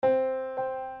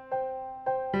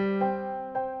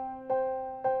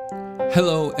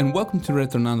Hello and welcome to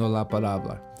Retornando la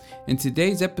Palabra. In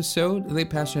today's episode, late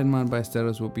Pastor Herman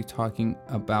Ballesteros will be talking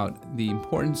about the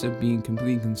importance of being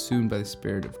completely consumed by the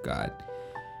Spirit of God.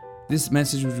 This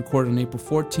message was recorded on April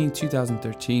 14,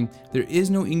 2013. There is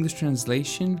no English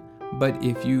translation, but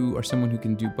if you are someone who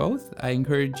can do both, I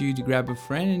encourage you to grab a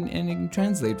friend and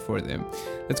translate for them.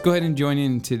 Let's go ahead and join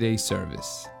in today's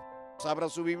service. Abra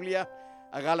su Biblia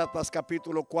a Gálatas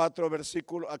capítulo 4,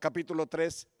 capítulo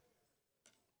 3,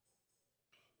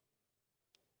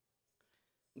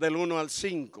 del 1 al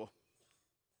 5.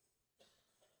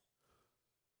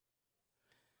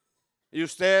 Y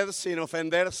usted, sin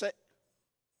ofenderse,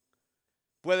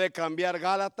 puede cambiar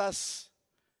Gálatas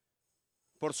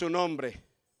por su nombre.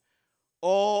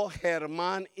 Oh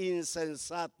Germán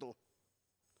insensato.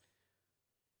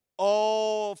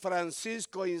 Oh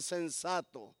Francisco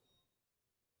insensato.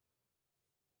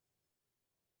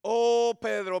 Oh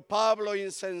Pedro Pablo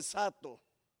insensato.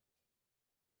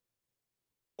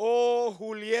 Oh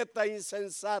Julieta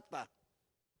insensata.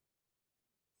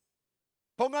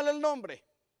 Póngale el nombre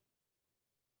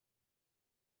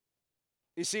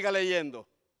y siga leyendo.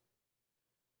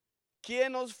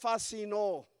 ¿Quién nos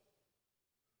fascinó?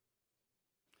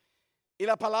 Y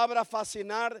la palabra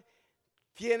fascinar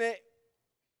tiene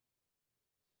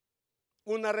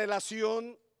una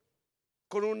relación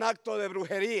con un acto de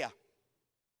brujería.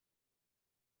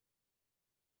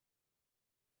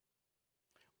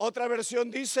 Otra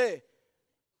versión dice,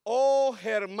 oh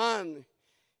Germán,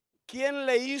 ¿quién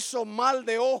le hizo mal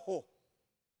de ojo?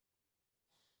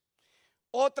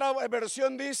 Otra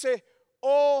versión dice,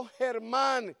 oh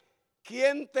Germán,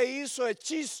 ¿quién te hizo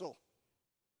hechizo?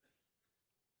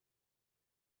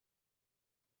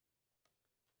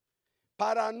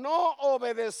 Para no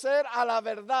obedecer a la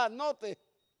verdad, note.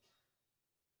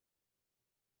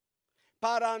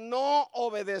 Para no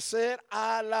obedecer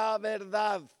a la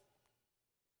verdad.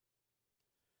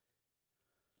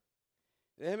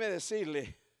 Déjeme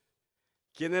decirle,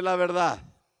 ¿quién es la verdad?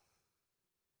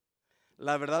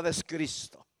 La verdad es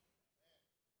Cristo.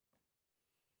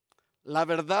 La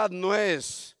verdad no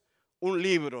es un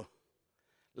libro.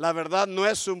 La verdad no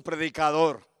es un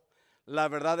predicador. La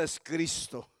verdad es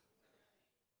Cristo.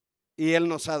 Y Él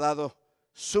nos ha dado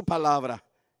su palabra,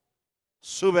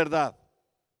 su verdad.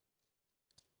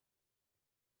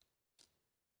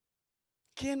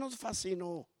 ¿Quién nos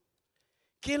fascinó?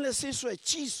 ¿Quién les hizo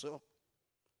hechizo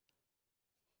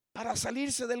para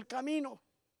salirse del camino?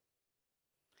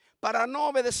 Para no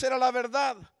obedecer a la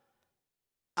verdad,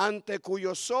 ante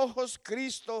cuyos ojos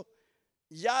Cristo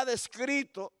ya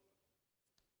descrito,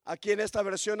 aquí en esta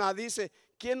versión dice,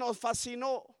 ¿quién nos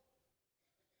fascinó?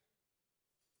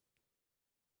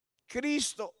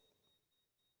 Cristo,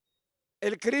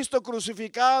 el Cristo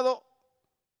crucificado.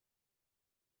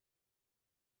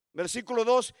 Versículo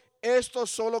 2, esto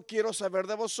solo quiero saber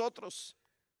de vosotros.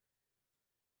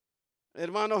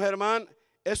 Hermano Germán,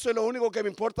 eso es lo único que me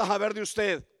importa saber de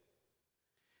usted.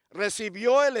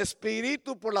 ¿Recibió el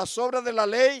Espíritu por las obras de la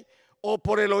ley o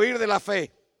por el oír de la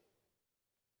fe?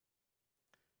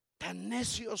 Tan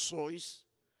necios sois.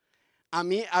 A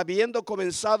mí, habiendo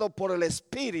comenzado por el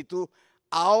Espíritu,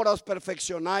 ahora os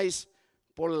perfeccionáis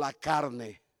por la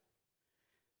carne.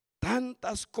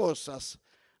 Tantas cosas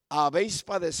habéis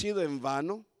padecido en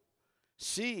vano.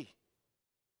 Sí,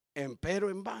 empero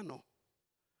en vano.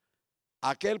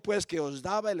 Aquel pues que os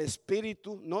daba el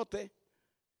Espíritu, note,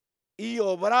 y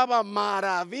obraba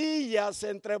maravillas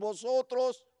entre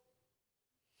vosotros.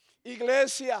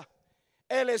 Iglesia,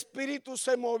 el Espíritu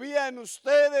se movía en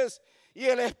ustedes y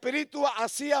el Espíritu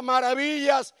hacía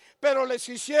maravillas, pero les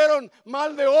hicieron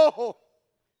mal de ojo,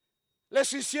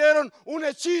 les hicieron un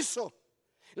hechizo.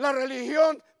 La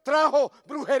religión trajo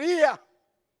brujería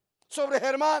sobre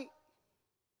Germán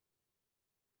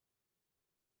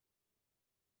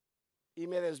y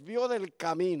me desvió del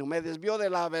camino, me desvió de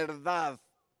la verdad.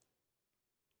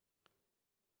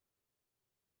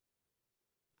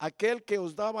 Aquel que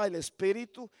os daba el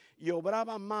Espíritu y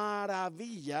obraba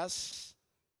maravillas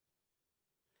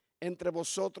entre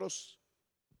vosotros,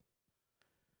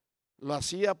 ¿lo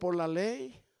hacía por la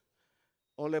ley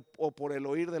o por el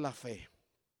oír de la fe?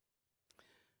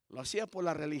 ¿Lo hacía por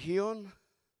la religión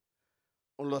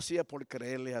o lo hacía por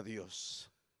creerle a Dios?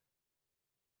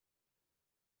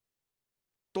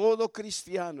 Todo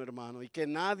cristiano, hermano, y que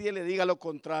nadie le diga lo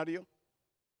contrario,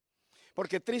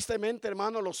 porque tristemente,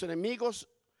 hermano, los enemigos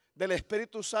del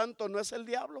Espíritu Santo no es el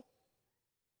diablo,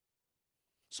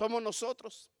 somos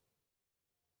nosotros.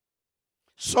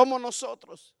 Somos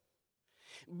nosotros.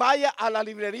 Vaya a la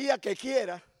librería que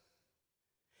quiera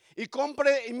y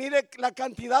compre y mire la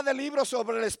cantidad de libros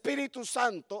sobre el Espíritu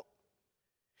Santo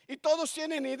y todos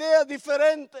tienen ideas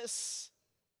diferentes.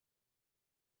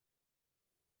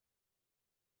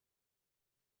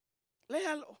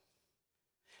 Léalo.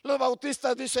 Los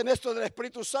bautistas dicen esto del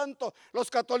Espíritu Santo,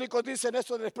 los católicos dicen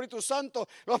esto del Espíritu Santo,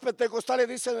 los pentecostales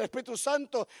dicen el Espíritu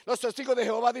Santo, los testigos de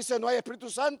Jehová dicen no hay Espíritu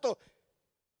Santo.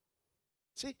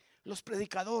 Sí, los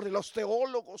predicadores, los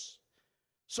teólogos,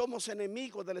 somos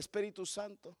enemigos del Espíritu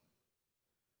Santo.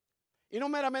 Y no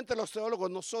meramente los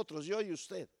teólogos, nosotros, yo y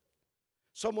usted,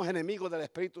 somos enemigos del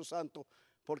Espíritu Santo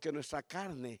porque nuestra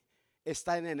carne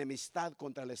está en enemistad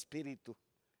contra el Espíritu.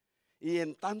 Y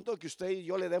en tanto que usted y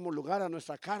yo le demos lugar a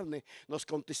nuestra carne, nos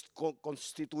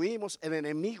constituimos en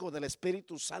enemigos del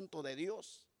Espíritu Santo de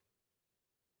Dios.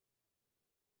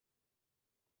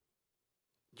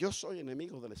 Yo soy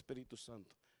enemigo del Espíritu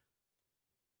Santo.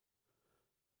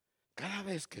 Cada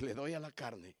vez que le doy a la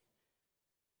carne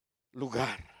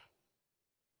lugar,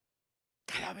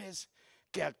 cada vez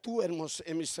que actúo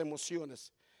en mis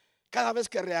emociones, cada vez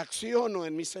que reacciono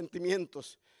en mis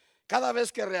sentimientos, cada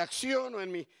vez que reacciono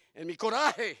en mi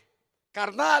coraje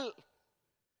carnal,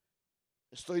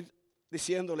 estoy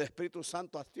diciéndole, Espíritu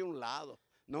Santo, hazte a un lado,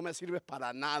 no me sirves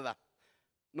para nada,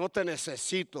 no te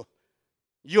necesito,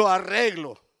 yo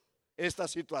arreglo esta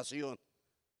situación.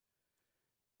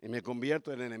 Y me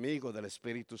convierto en enemigo del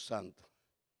Espíritu Santo.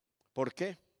 ¿Por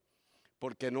qué?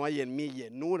 Porque no hay en mí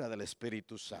llenura del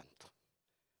Espíritu Santo.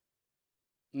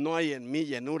 No hay en mí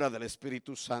llenura del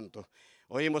Espíritu Santo.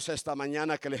 Oímos esta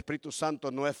mañana que el Espíritu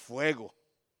Santo no es fuego.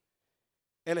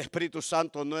 El Espíritu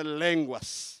Santo no es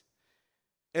lenguas.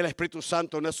 El Espíritu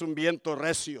Santo no es un viento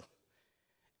recio.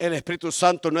 El Espíritu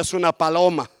Santo no es una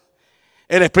paloma.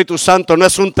 El Espíritu Santo no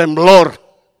es un temblor.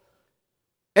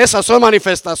 Esas son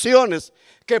manifestaciones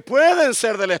que pueden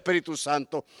ser del Espíritu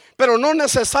Santo, pero no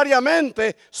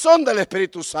necesariamente son del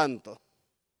Espíritu Santo.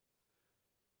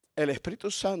 El Espíritu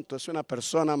Santo es una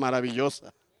persona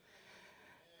maravillosa.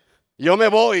 Yo me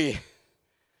voy,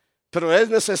 pero es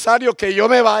necesario que yo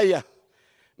me vaya.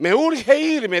 Me urge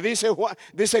ir, me dice Juan,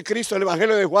 dice Cristo en el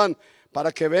Evangelio de Juan,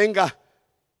 para que venga,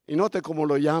 y note cómo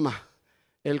lo llama,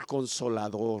 el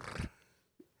Consolador.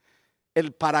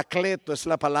 El Paracleto es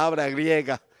la palabra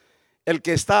griega, el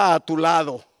que está a tu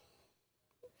lado,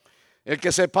 el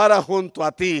que se para junto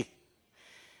a ti,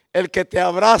 el que te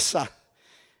abraza,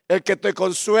 el que te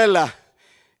consuela,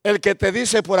 el que te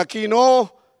dice por aquí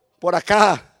no, por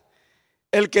acá,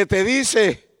 el que te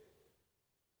dice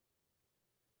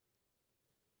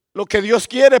lo que Dios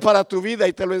quiere para tu vida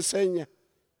y te lo enseña.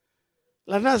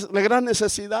 La gran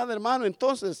necesidad, hermano,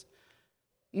 entonces,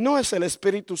 no es el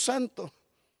Espíritu Santo.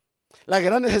 La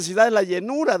gran necesidad es la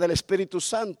llenura del Espíritu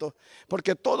Santo.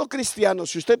 Porque todo cristiano,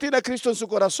 si usted tiene a Cristo en su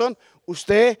corazón,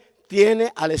 usted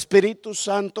tiene al Espíritu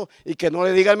Santo. Y que no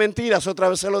le digan mentiras, otra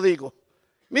vez se lo digo.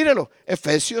 Mírelo,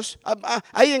 Efesios,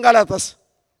 ahí en Gálatas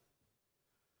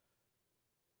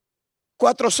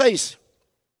 4:6.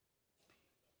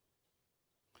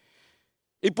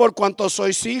 Y por cuanto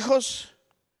sois hijos,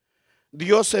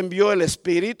 Dios envió el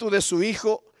Espíritu de su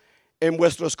Hijo en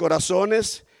vuestros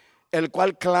corazones, el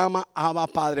cual clama, Abba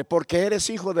Padre. Porque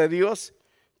eres hijo de Dios,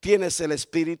 tienes el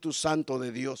Espíritu Santo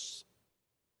de Dios.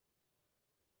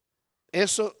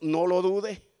 Eso no lo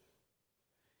dude.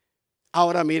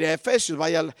 Ahora mire Efesios,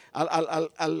 vaya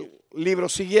al libro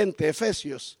siguiente,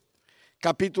 Efesios,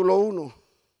 capítulo 1,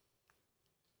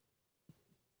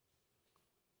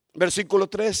 versículo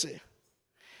 13.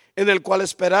 En el cual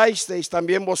esperasteis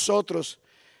también vosotros,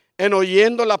 en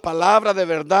oyendo la palabra de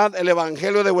verdad, el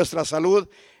evangelio de vuestra salud,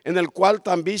 en el cual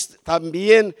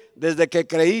también desde que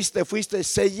creíste fuiste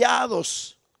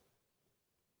sellados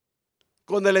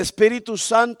con el Espíritu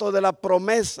Santo de la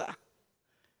promesa.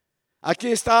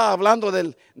 Aquí está hablando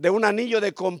de un anillo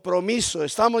de compromiso.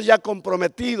 Estamos ya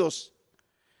comprometidos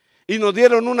y nos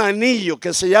dieron un anillo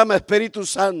que se llama Espíritu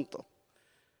Santo.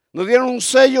 Nos dieron un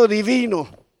sello divino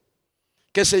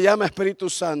que se llama Espíritu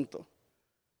Santo.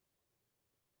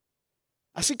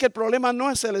 Así que el problema no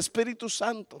es el Espíritu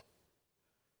Santo,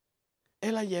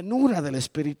 es la llenura del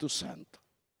Espíritu Santo.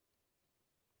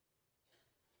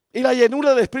 Y la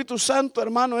llenura del Espíritu Santo,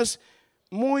 hermano, es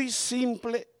muy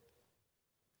simple.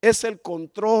 Es el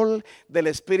control del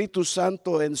Espíritu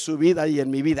Santo en su vida y en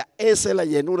mi vida. Esa es la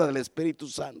llenura del Espíritu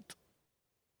Santo.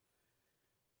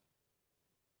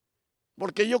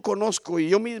 Porque yo conozco y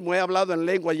yo mismo he hablado en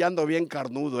lengua y ando bien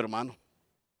carnudo, hermano.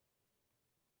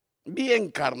 Bien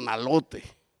carnalote.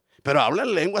 Pero habla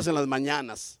en lenguas en las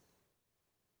mañanas.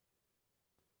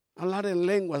 Hablar en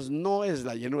lenguas no es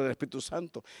la llenura del Espíritu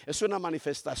Santo. Es una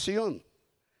manifestación.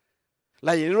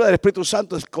 La llenura del Espíritu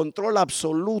Santo es control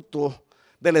absoluto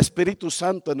del Espíritu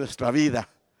Santo en nuestra vida.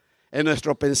 en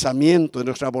nuestro pensamiento, en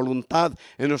nuestra voluntad,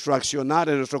 en nuestro accionar,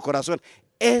 en nuestro corazón.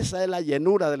 Esa es la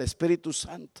llenura del Espíritu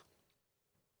Santo.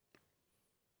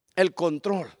 El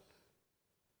control.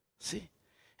 ¿Sí?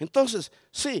 Entonces,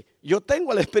 sí, yo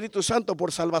tengo al Espíritu Santo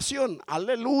por salvación.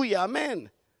 Aleluya,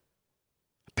 amén.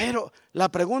 Pero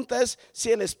la pregunta es si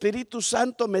el Espíritu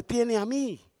Santo me tiene a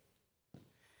mí.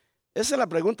 Esa es la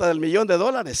pregunta del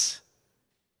 $1,000,000.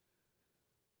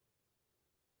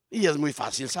 Y es muy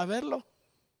fácil saberlo.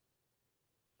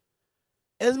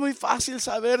 Es muy fácil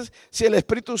saber si el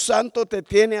Espíritu Santo te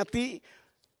tiene a ti.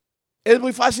 Es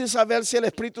muy fácil saber si el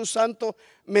Espíritu Santo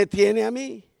me tiene a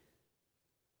mí.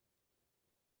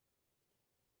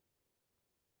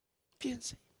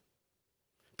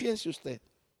 Piense usted.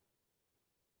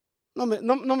 No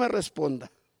me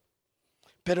responda,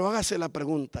 pero hágase la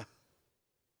pregunta: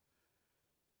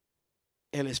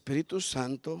 ¿el Espíritu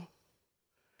Santo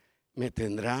me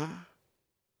tendrá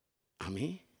a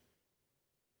mí?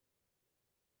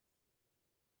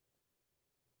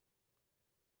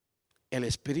 ¿El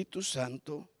Espíritu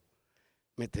Santo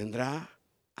me tendrá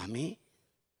a mí?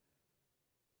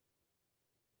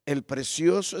 ¿El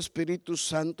precioso Espíritu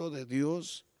Santo de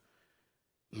Dios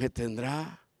me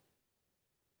tendrá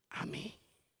a mí?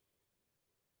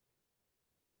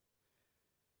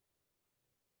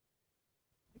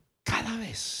 Cada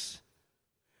vez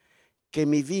que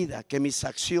mi vida, que mis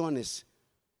acciones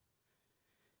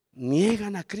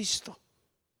niegan a Cristo,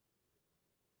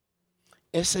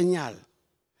 es señal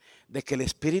de que el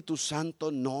Espíritu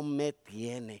Santo no me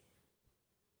tiene.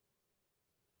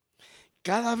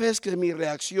 Cada vez que mi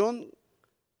reacción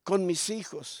con mis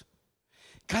hijos,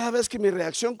 cada vez que mi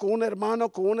reacción con un hermano,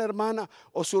 con una hermana,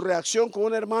 o su reacción con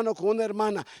un hermano, con una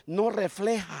hermana, no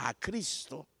refleja a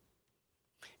Cristo,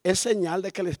 es señal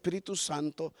de que el Espíritu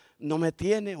Santo no me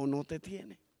tiene o no te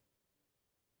tiene.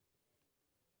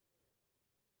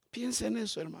 Piensa en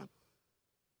eso, hermano.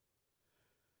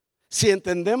 Si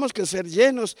entendemos que ser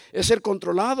llenos es ser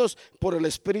controlados por el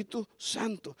Espíritu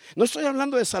Santo. No estoy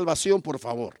hablando de salvación, por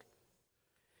favor.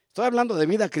 Estoy hablando de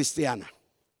vida cristiana.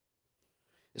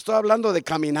 Estoy hablando de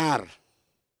caminar.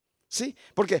 ¿Sí?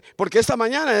 Porque esta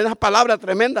mañana es una palabra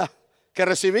tremenda que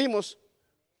recibimos.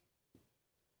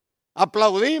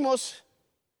 Aplaudimos,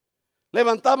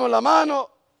 levantamos la mano,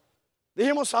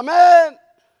 dijimos amén.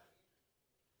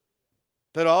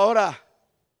 Pero ahora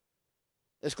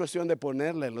es cuestión de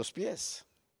ponerle en los pies.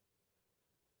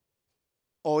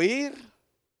 Oír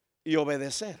y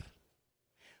obedecer.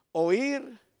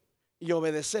 Oír y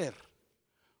obedecer.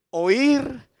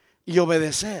 Oír y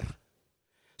obedecer.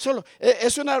 Solo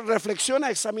es una reflexión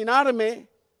a examinarme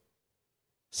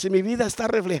si mi vida está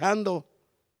reflejando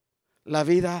la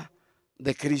vida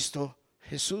de Cristo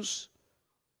Jesús.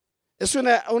 Es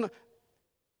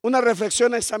una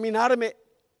reflexión a examinarme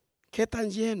qué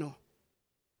tan lleno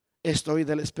estoy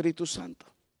del Espíritu Santo.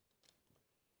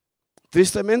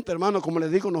 Tristemente, hermano, como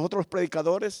les digo, nosotros los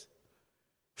predicadores,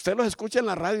 usted los escucha en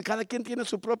la radio y cada quien tiene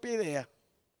su propia idea.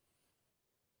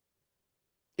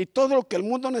 Y todo lo que el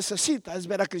mundo necesita es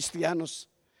ver a cristianos,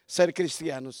 ser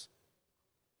cristianos.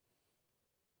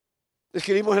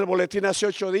 Escribimos en el boletín hace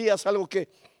 8 días algo que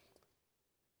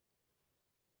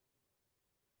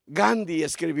Gandhi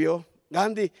escribió.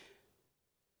 Gandhi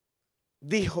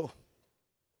dijo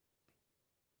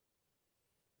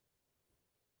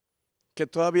que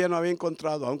todavía no había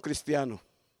encontrado a un cristiano.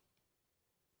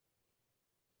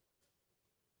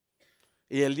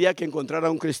 Y el día que encontrara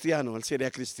a un cristiano, él sería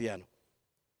cristiano.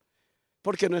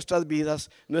 Porque nuestras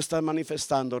vidas no están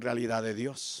manifestando realidad de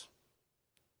Dios.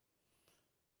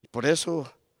 Por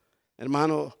eso,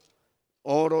 hermano,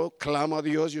 oro, clamo a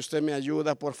Dios y usted me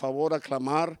ayuda, por favor, a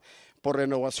clamar por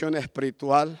renovación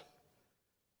espiritual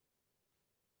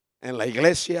en la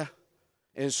iglesia,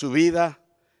 en su vida,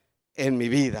 en mi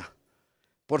vida.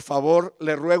 Por favor,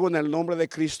 le ruego en el nombre de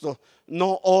Cristo,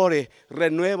 no ore,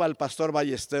 renueva al pastor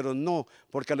Ballesteros, no,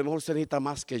 porque a lo mejor usted necesita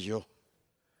más que yo.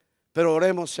 Pero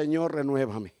oremos: Señor,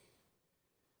 renuévame.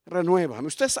 Renuévame.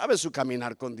 Usted sabe su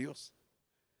caminar con Dios.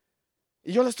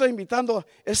 Y yo le estoy invitando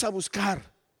a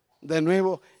buscar de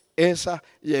nuevo esa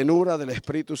llenura del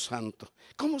Espíritu Santo.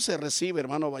 ¿Cómo se recibe,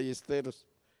 hermano Ballesteros?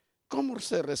 ¿Cómo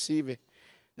se recibe?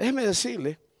 Déjeme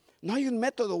decirle, no hay un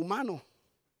método humano.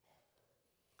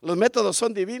 Los métodos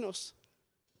son divinos.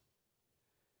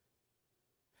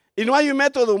 Y no hay un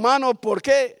método humano, ¿por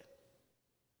qué?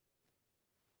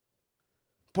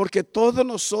 Porque todos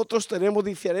nosotros tenemos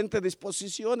diferentes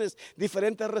disposiciones,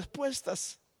 diferentes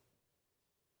respuestas.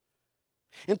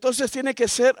 Entonces tiene que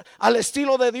ser al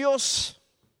estilo de Dios,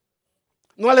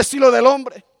 no al estilo del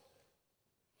hombre.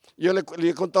 Yo le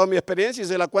he contado mi experiencia y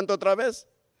se la cuento otra vez.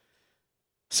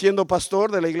 siendo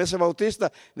pastor de la iglesia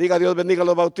bautista. Diga: Dios bendiga a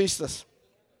los bautistas.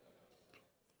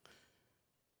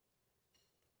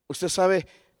 Usted sabe,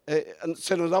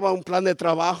 se nos daba un plan de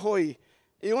trabajo y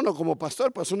uno como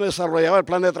pastor, pues uno desarrollaba el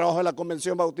plan de trabajo de la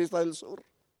Convención Bautista del Sur.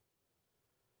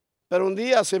 Pero un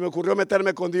día se me ocurrió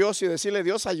meterme con Dios y decirle: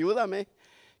 Dios, ayúdame,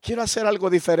 quiero hacer algo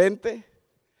diferente.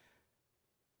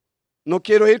 No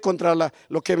quiero ir contra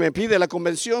lo que me pide la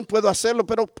convención, puedo hacerlo,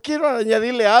 pero quiero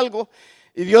añadirle algo.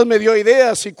 Y Dios me dio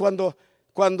ideas, y cuando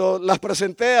las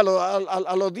presenté a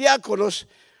los diáconos,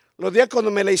 los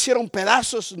diáconos me la hicieron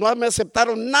pedazos, no me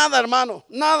aceptaron nada, hermano,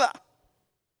 nada.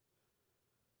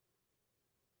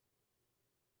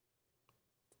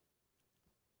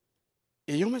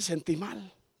 Y yo me sentí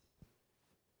mal.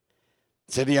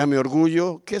 Sería mi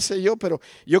orgullo, qué sé yo, pero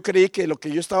yo creí que lo que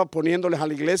yo estaba poniéndoles a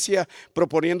la iglesia,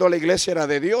 proponiendo a la iglesia, era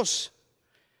de Dios.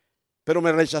 Pero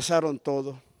me rechazaron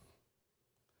todo.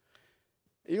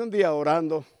 Y un día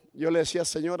orando, yo le decía: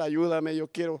 Señor, ayúdame,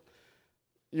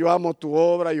 yo amo tu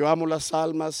obra, yo amo las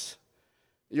almas,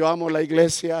 yo amo la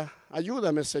iglesia.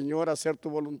 Ayúdame, Señor, a hacer tu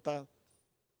voluntad.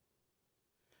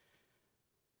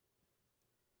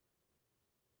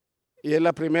 Y es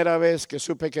la primera vez que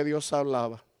supe que Dios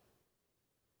hablaba.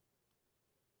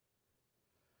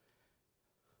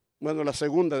 Bueno, la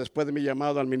segunda, después de mi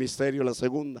llamado al ministerio, la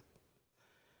segunda.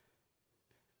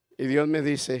 Y Dios me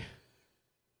dice: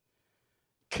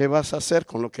 ¿qué vas a hacer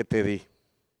con lo que te di?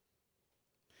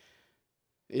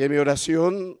 Y en mi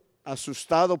oración,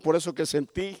 asustado por eso que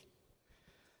sentí,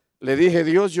 le dije: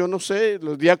 Dios, yo no sé,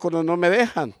 los diáconos no me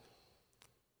dejan.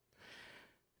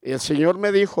 Y el Señor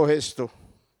me dijo esto: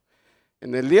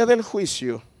 en el día del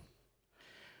juicio,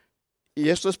 y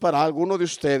esto es para alguno de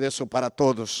ustedes o para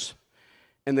todos,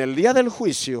 en el día del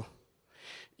juicio,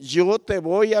 yo te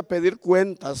voy a pedir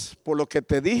cuentas por lo que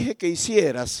te dije que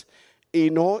hicieras y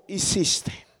no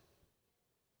hiciste.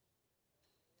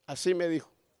 Así me dijo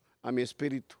a mi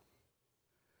espíritu.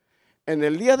 En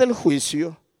el día del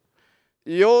juicio,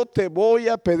 yo te voy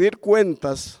a pedir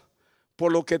cuentas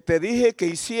por lo que te dije que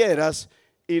hicieras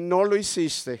y no lo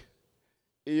hiciste.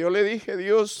 Y yo le dije: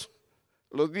 Dios,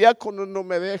 los diáconos no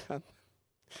me dejan.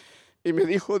 Y me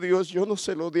dijo Dios: yo no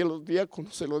se lo di a los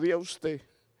diáconos, se lo di a usted.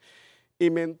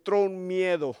 Y me entró un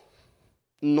miedo,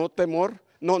 no temor,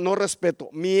 no respeto,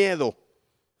 miedo.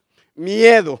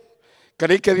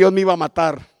 Creí que Dios me iba a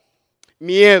matar.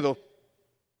 Miedo.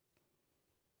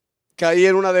 Caí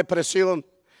en una depresión,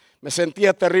 me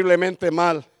sentía terriblemente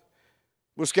mal.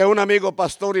 Busqué a un amigo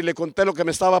pastor y le conté lo que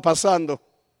me estaba pasando.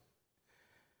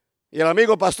 Y el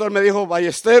amigo pastor me dijo: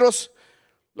 Ballesteros,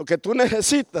 lo que tú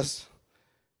necesitas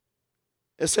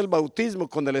es el bautismo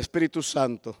con el Espíritu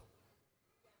Santo,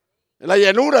 la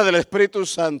llenura del Espíritu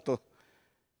Santo.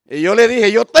 Y yo le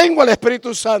dije: yo tengo el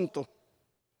Espíritu Santo,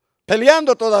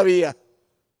 peleando todavía.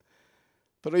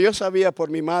 Pero yo sabía por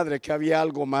mi madre que había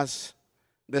algo más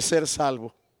de ser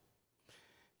salvo,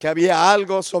 que había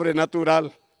algo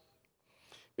sobrenatural.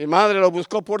 Mi madre lo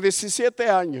buscó por 17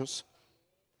 años.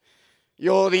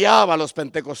 Yo odiaba a los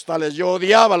pentecostales, yo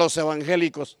odiaba a los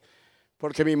evangélicos,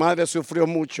 porque mi madre sufrió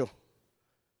mucho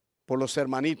por los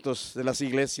hermanitos de las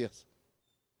iglesias.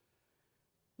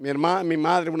 Mi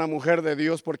madre, una mujer de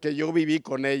Dios, porque yo viví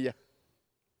con ella,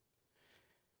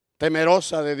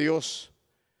 temerosa de Dios,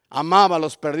 amaba a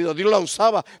los perdidos. Dios la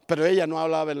usaba, pero ella no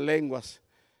hablaba en lenguas.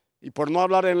 Y por no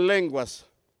hablar en lenguas,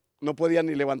 no podía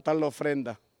ni levantar la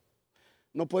ofrenda,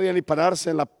 no podía ni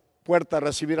pararse en la puerta a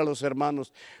recibir a los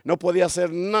hermanos, no podía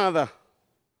hacer nada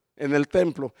en el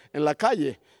templo. En la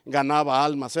calle ganaba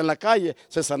almas, en la calle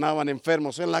se sanaban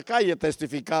enfermos, en la calle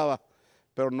testificaba,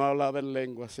 pero no hablaba en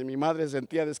lenguas. Y mi madre se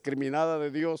sentía discriminada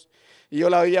de Dios, y yo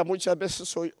la veía muchas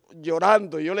veces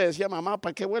llorando, y yo le decía: mamá,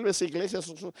 ¿para qué vuelves a iglesia?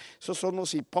 Esos son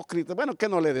unos hipócritas. Bueno, ¿qué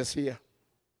no le decía?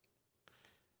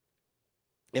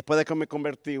 Después de que me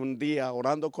convertí, un día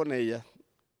orando con ella,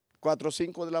 4 o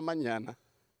 5 de la mañana,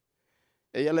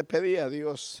 ella le pedía a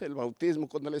Dios el bautismo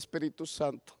con el Espíritu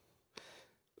Santo.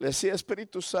 Le decía: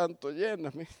 Espíritu Santo,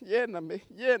 lléname, lléname,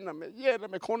 lléname,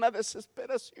 lléname, con una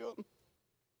desesperación.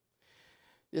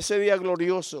 Y ese día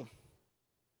glorioso,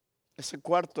 ese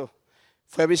cuarto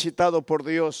fue visitado por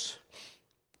Dios,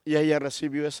 y ella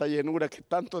recibió esa llenura que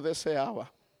tanto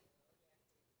deseaba.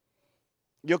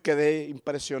 Yo quedé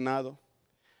impresionado,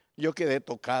 yo quedé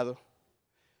tocado.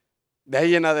 De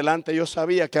ahí en adelante yo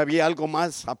sabía que había algo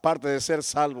más aparte de ser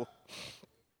salvo.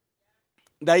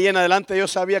 De ahí en adelante yo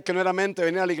sabía que no era mente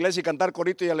venir a la iglesia y cantar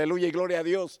corito y aleluya y gloria a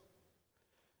Dios.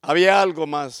 Había algo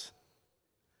más.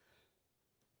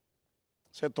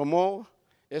 Se tomó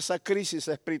esa crisis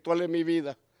espiritual en mi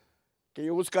vida, que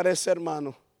yo buscaré ese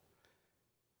hermano.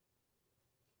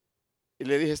 Y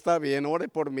le dije, está bien, ore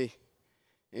por mí.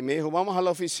 Y me dijo, vamos a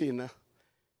la oficina.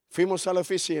 Fuimos a la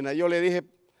oficina. Yo le dije,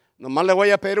 nomás le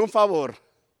voy a pedir un favor.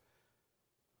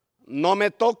 No me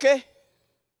toque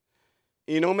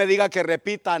y no me diga que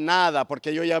repita nada,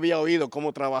 porque yo ya había oído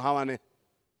cómo trabajaban.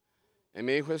 Y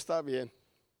me dijo, está bien.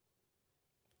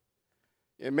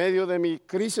 En medio de mi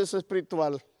crisis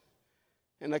espiritual,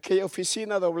 en aquella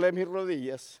oficina doblé mis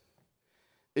rodillas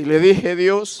y le dije,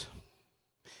 Dios,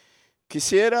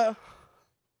 quisiera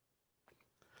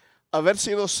haber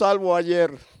sido salvo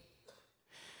ayer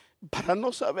para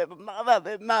no saber nada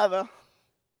de nada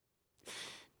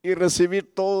y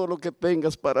recibir todo lo que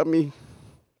tengas para mí.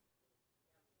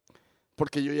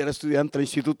 Porque yo ya era estudiante del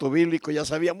Instituto Bíblico, ya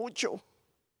sabía mucho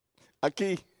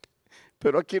aquí,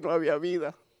 pero aquí no había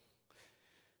vida.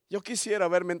 Yo quisiera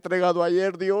haberme entregado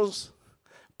ayer, Dios,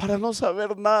 para no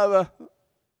saber nada,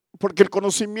 porque el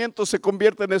conocimiento se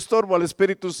convierte en estorbo al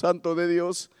Espíritu Santo de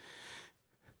Dios,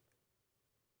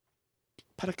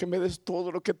 para que me des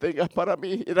todo lo que tengas para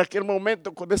mí. En aquel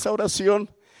momento, con esa oración,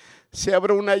 se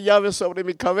abrió una llave sobre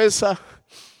mi cabeza.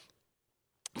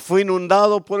 Fui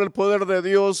inundado por el poder de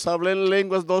Dios. Hablé en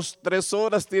lenguas 2-3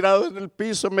 horas tirado en el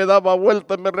piso. Me daba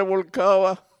vuelta, me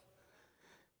revolcaba.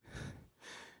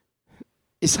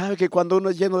 Y sabe que cuando uno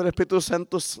es lleno del Espíritu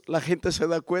Santo, la gente se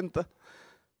da cuenta.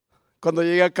 Cuando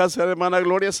llegué a casa de la hermana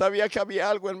Gloria, sabía que había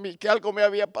algo en mí, que algo me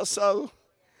había pasado.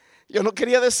 Yo no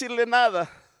quería decirle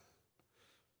nada.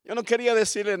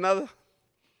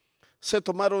 Se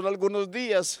tomaron algunos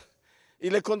días y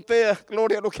le conté a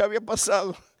Gloria lo que había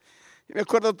pasado. Y me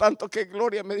acuerdo tanto que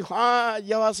Gloria me dijo,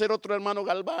 ya va a ser otro hermano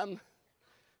Galván.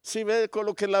 Si ve con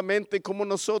lo que la mente como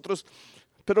nosotros.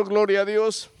 Pero gloria a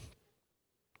Dios,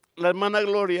 la hermana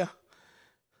Gloria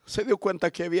se dio cuenta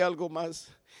que había algo más.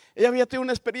 Ella había tenido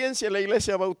una experiencia en la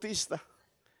iglesia bautista.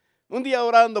 Un día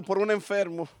orando por un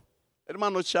enfermo,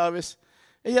 hermano Chávez,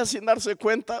 ella sin darse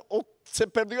cuenta o se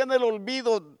perdió en el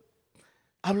olvido,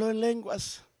 habló en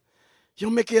lenguas. Yo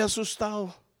me quedé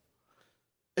asustado.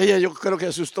 Ella yo creo que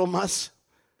asustó más.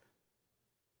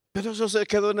 Pero eso se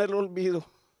quedó en el olvido.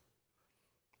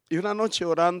 Y una noche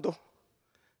orando,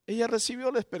 ella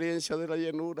recibió la experiencia de la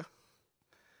llenura.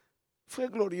 Fue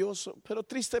glorioso, pero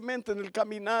tristemente en el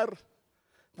caminar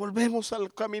volvemos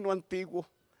al camino antiguo.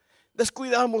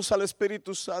 Descuidamos al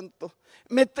Espíritu Santo,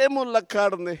 metemos la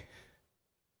carne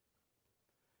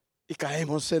y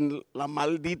caemos en la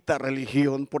maldita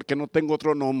religión, porque no tengo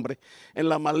otro nombre, en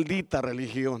la maldita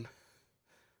religión.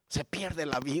 Se pierde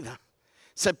la vida,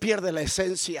 se pierde la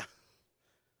esencia,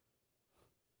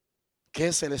 que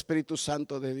es el Espíritu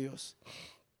Santo de Dios.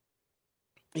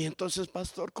 Y entonces,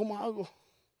 pastor, ¿cómo hago?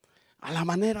 A la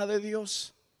manera de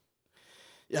Dios.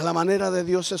 Y a la manera de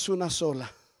Dios es una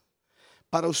sola.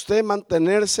 Para usted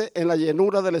mantenerse en la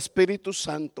llenura del Espíritu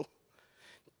Santo,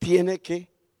 tiene que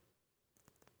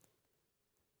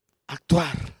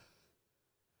actuar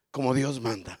como Dios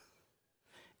manda,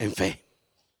 en fe.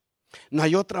 No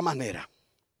hay otra manera,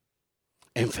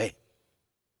 en fe.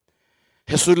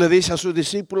 Jesús le dice a sus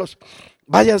discípulos,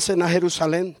 váyanse a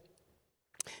Jerusalén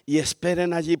y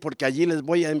esperen allí, porque allí les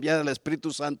voy a enviar el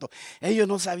Espíritu Santo. Ellos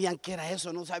no sabían qué era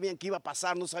eso, no sabían qué iba a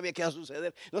pasar, no sabían qué iba a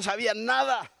suceder, no sabían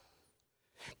nada.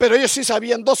 Pero ellos sí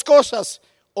sabían dos cosas: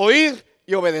 oír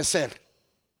y obedecer.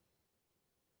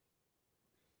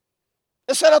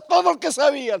 Eso era todo lo que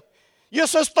sabían. Y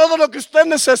eso es todo lo que usted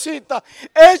necesita.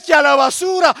 Eche a la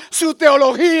basura su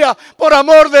teología, por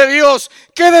amor de Dios.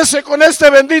 Quédese con este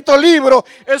bendito libro.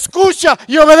 Escucha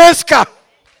y obedezca.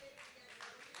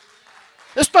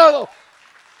 Es todo.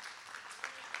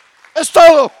 Es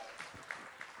todo.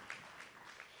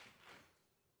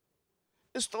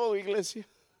 Es todo, iglesia.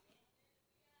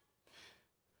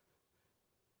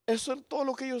 Eso es todo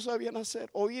lo que ellos sabían hacer: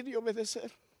 oír y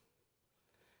obedecer.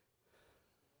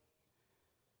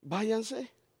 Váyanse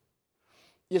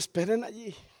y esperen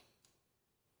allí,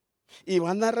 y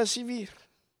van a recibir.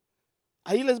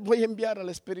 Ahí les voy a enviar al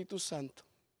Espíritu Santo.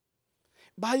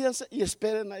 Váyanse y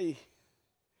esperen ahí.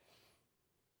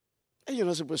 Ellos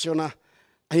no se pusieron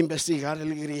a investigar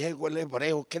el griego, el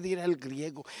hebreo. ¿Qué dirá el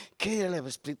griego? ¿Qué era el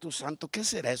Espíritu Santo? ¿Qué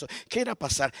será eso? ¿Qué era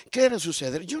pasar? ¿Qué era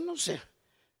suceder? Yo no sé.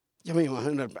 Yo me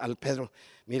imagino al Pedro.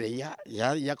 Mire,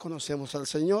 ya conocemos al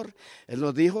Señor. Él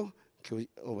nos dijo que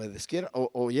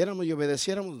oyéramos y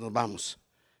obedeciéramos, nos vamos.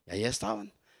 Y ahí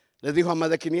estaban. Les dijo a más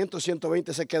de 500,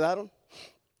 120 se quedaron.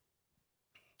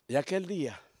 Y aquel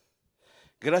día,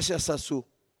 gracias a su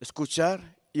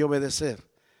escuchar y obedecer,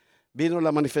 vino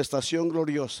la manifestación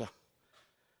gloriosa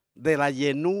de la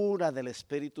llenura del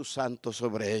Espíritu Santo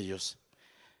sobre ellos,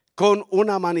 con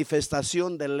una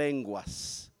manifestación de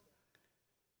lenguas.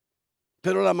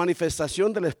 Pero la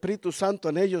manifestación del Espíritu Santo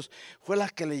en ellos fue la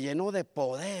que le llenó de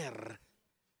poder.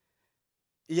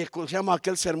 Y escuchamos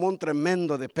aquel sermón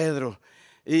tremendo de Pedro.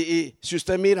 Y si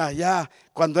usted mira allá,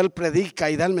 cuando él predica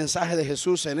y da el mensaje de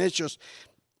Jesús en Hechos,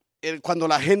 cuando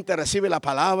la gente recibe la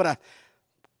palabra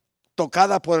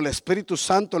tocada por el Espíritu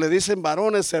Santo, le dicen: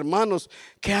 varones, hermanos,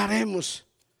 ¿qué haremos?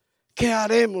 ¿Qué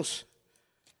haremos?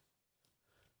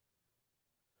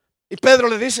 Y Pedro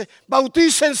le dice: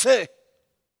 bautícense.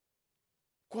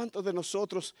 ¿Cuántos de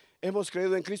nosotros hemos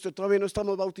creído en Cristo y todavía no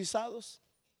estamos bautizados?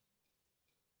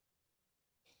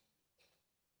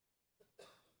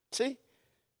 ¿Sí?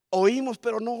 Oímos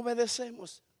pero no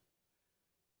obedecemos.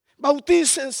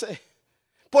 Bautícense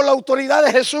por la autoridad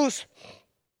de Jesús.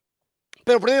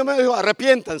 Pero primero me dijo: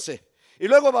 arrepiéntanse. Y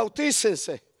luego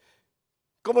bautícense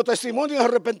como testimonio de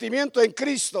arrepentimiento en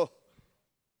Cristo.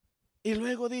 Y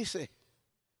luego dice: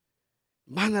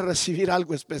 van a recibir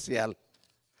algo especial.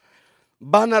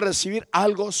 Van a recibir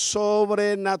algo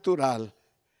sobrenatural.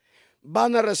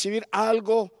 Van a recibir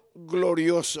algo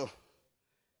glorioso.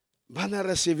 Van a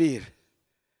recibir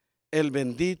el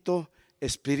bendito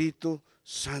Espíritu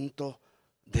Santo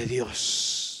de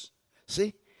Dios.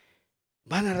 ¿Sí?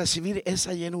 Van a recibir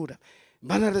esa llenura.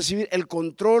 Van a recibir el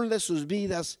control de sus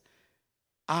vidas.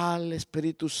 Al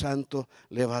Espíritu Santo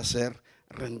le va a ser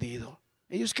rendido.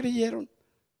 Ellos creyeron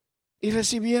y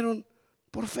recibieron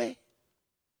por fe.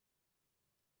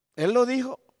 Él lo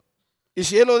dijo. Y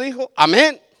si Él lo dijo,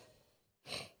 amén.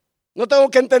 No tengo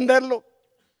que entenderlo.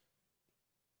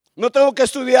 No tengo que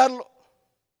estudiarlo.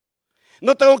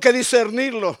 No tengo que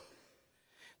discernirlo.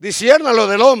 Disciérnalo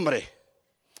del hombre.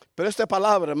 Pero esta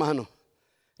palabra, hermano,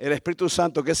 el Espíritu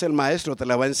Santo, que es el maestro, te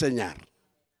la va a enseñar.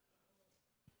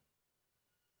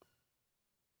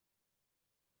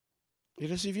 Y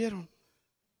recibieron.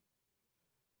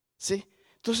 ¿Sí?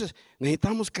 Entonces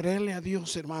necesitamos creerle a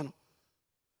Dios, hermano.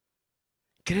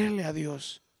 Creerle a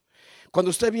Dios.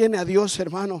 Cuando usted viene a Dios,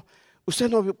 hermano, usted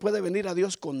no puede venir a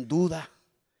Dios con duda.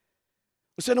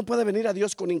 Usted no puede venir a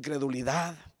Dios con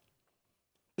incredulidad.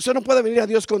 Usted no puede venir a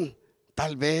Dios con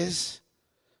tal vez,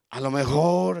 a lo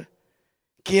mejor,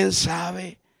 quién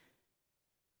sabe.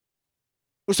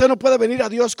 Usted no puede venir a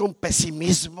Dios con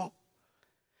pesimismo.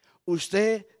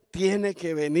 Usted tiene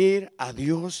que venir a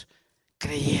Dios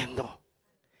creyendo,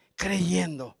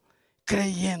 creyendo.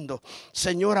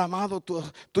 Señor amado,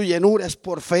 tu llenura es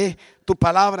por fe. Tu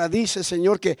palabra dice,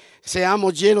 Señor, que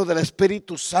seamos llenos del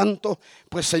Espíritu Santo.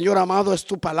 Pues, Señor amado, es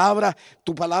tu palabra.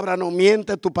 Tu palabra no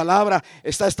miente. Tu palabra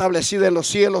está establecida en los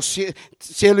cielos.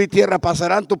 Cielo y tierra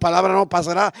pasarán, tu palabra no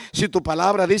pasará. Si tu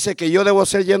palabra dice que yo debo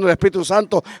ser lleno del Espíritu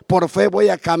Santo, por fe voy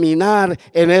a caminar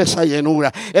en esa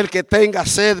llenura. El que tenga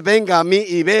sed, venga a mí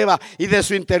y beba, y de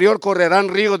su interior correrán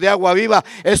ríos de agua viva.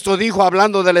 Esto dijo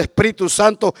hablando del Espíritu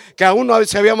Santo, que aún no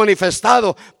se había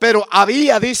manifestado, pero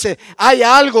dice, hay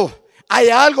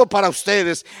algo para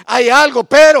ustedes, hay algo,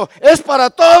 pero es para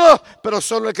todos. Pero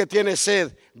solo el que tiene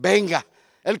sed, venga.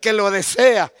 El que lo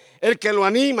desea, el que lo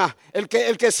anima, el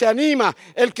que se anima,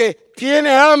 el que tiene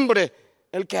hambre,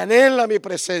 el que anhela mi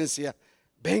presencia,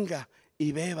 venga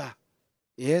y beba.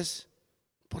 Y es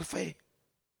por fe.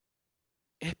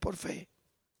 Es por fe.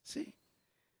 Sí.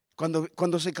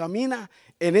 Cuando se camina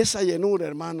en esa llenura,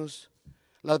 hermanos,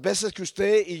 las veces que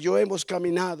usted y yo hemos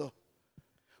caminado,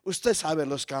 usted sabe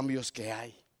los cambios que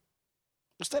hay.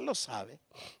 Usted lo sabe.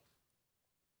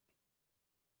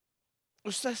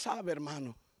 Usted sabe,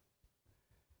 hermano,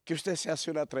 que usted se hace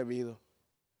un atrevido.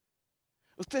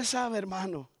 Usted sabe,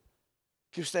 hermano,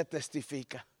 que usted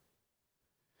testifica.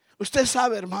 Usted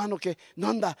sabe, hermano, que no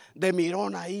anda de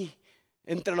mirón ahí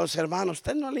entre los hermanos.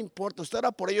 Usted no le importa. Usted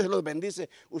ora por ellos y los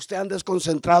bendice. Usted anda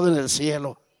desconcentrado en el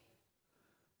cielo.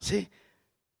 ¿Sí?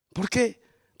 ¿Por qué?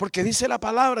 Porque dice la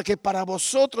palabra que para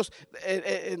vosotros,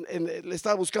 le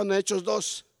estaba buscando en Hechos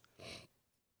 2.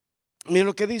 Miren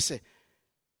lo que dice.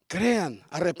 Crean,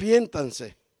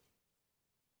 arrepiéntanse.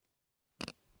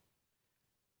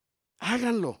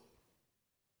 Háganlo.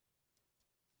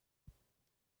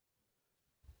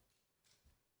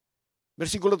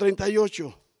 Versículo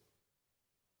 38.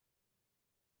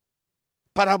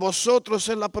 Para vosotros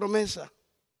es la promesa.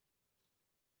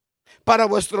 Para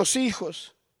vuestros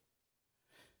hijos.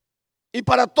 Y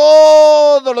para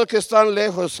todos los que están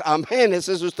lejos. Amén.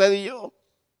 Ese es usted y yo.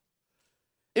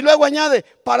 Y luego añade,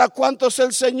 para cuantos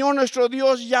el Señor nuestro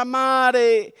Dios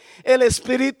llamare. El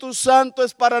Espíritu Santo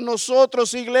es para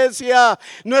nosotros, iglesia.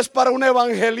 No es para un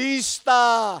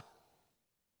evangelista.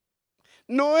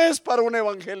 No es para un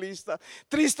evangelista.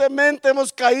 Tristemente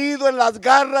hemos caído en las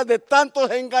garras de tantos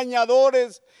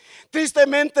engañadores.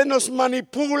 Tristemente nos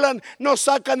manipulan, nos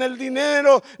sacan el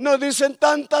dinero, nos dicen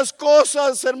tantas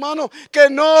cosas, hermano, que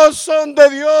no son de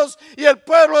Dios. Y el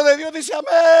pueblo de Dios dice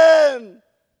amén.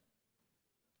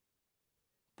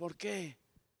 ¿Por qué?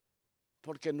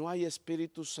 Porque no hay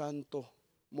Espíritu Santo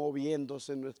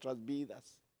moviéndose en nuestras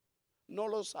vidas. No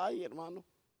los hay, hermano.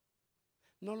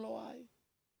 No lo hay.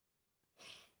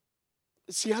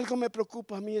 Si algo me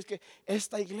preocupa a mí es que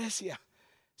esta iglesia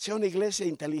sea una iglesia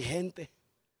inteligente,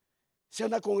 sea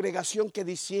una congregación que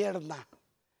discierna,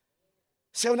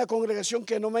 sea una congregación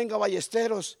que no venga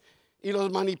ballesteros y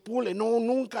los manipule. No,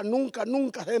 nunca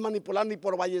se debe manipular ni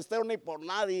por ballesteros ni por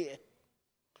nadie.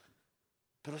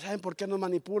 Pero ¿saben por qué nos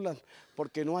manipulan?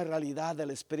 Porque no hay realidad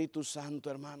del Espíritu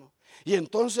Santo, hermano. Y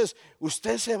entonces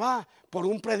usted se va por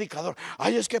un predicador.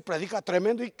 Ay, es que predica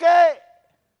tremendo. ¿Y qué?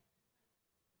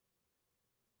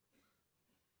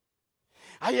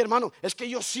 Ay, hermano, es que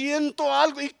yo siento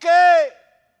algo. ¿Y qué?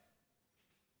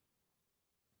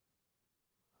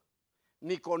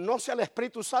 Ni conoce al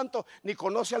Espíritu Santo, ni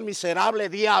conoce al miserable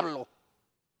diablo.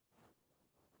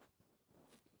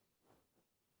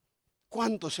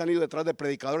 ¿Cuántos se han ido detrás de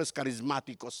predicadores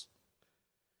carismáticos?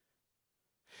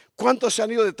 ¿Cuántos se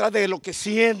han ido detrás de lo que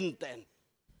sienten?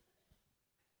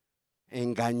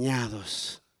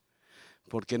 Engañados,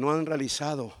 porque no han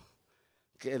realizado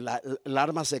que el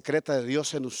arma secreta de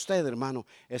Dios en usted, hermano,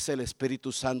 es el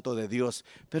Espíritu Santo de Dios.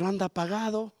 Pero anda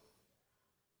apagado,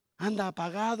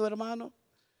 hermano.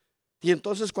 Y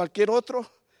entonces cualquier otro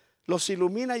los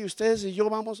ilumina y ustedes y yo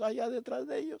vamos allá detrás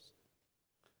de ellos.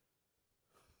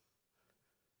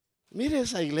 Mire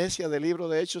esa iglesia del libro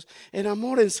de Hechos,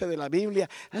 enamórense de la Biblia,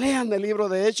 lean el libro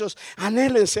de Hechos,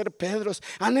 anhelen ser Pedros,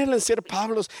 anhelen ser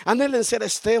Pablos, anhelen ser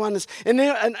Estebanes,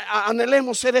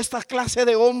 anhelemos ser esta clase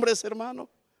de hombres, hermano.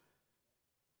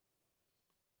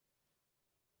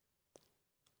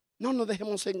 No nos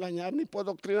dejemos engañar ni por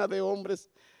doctrina de hombres,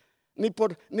 ni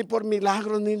por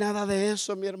milagros, ni nada de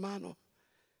eso, mi hermano.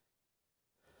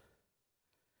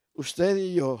 Usted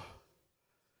y yo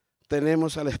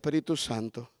tenemos al Espíritu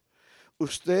Santo.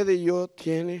 Usted y yo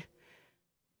tiene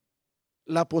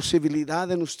la posibilidad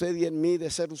en usted y en mí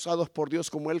de ser usados por Dios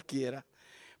como Él quiera.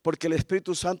 Porque el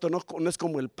Espíritu Santo no es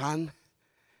como el pan.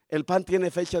 El pan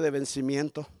tiene fecha de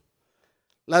vencimiento.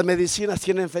 Las medicinas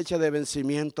tienen fecha de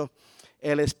vencimiento.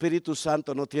 El Espíritu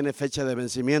Santo no tiene fecha de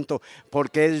vencimiento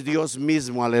porque es Dios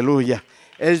mismo, aleluya.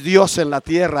 Es Dios en la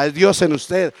tierra, es Dios en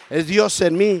usted, es Dios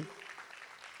en mí.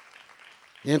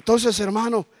 Y entonces,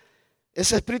 hermano,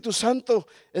 ese Espíritu Santo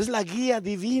es la guía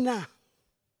divina.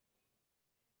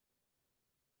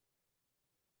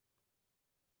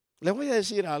 Le voy a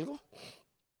decir algo.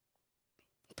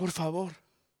 Por favor.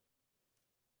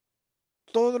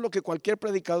 Todo lo que cualquier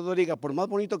predicador diga, por más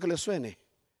bonito que le suene,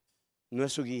 no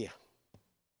es su guía.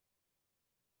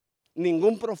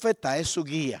 Ningún profeta es su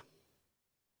guía.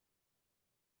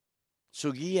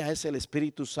 Su guía es el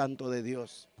Espíritu Santo de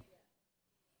Dios.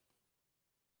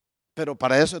 Pero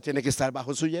para eso tiene que estar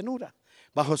bajo su llenura,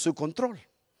 bajo su control.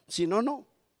 Si no, no.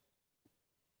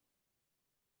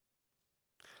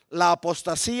 La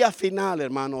apostasía final,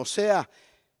 hermano, o sea,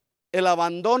 el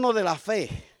abandono de la fe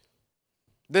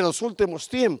de los últimos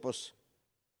tiempos.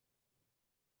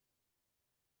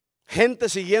 Gente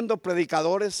siguiendo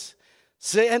predicadores,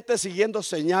 gente siguiendo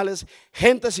señales,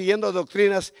 gente siguiendo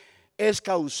doctrinas, es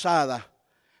causada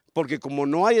porque como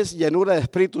no hay llenura de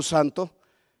Espíritu Santo,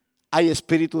 hay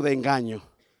espíritu de engaño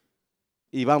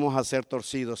y vamos a ser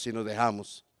torcidos si nos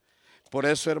dejamos. Por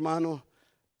eso, hermano,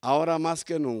 ahora más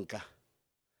que nunca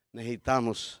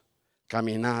necesitamos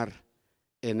caminar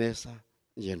en esa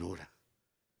llenura.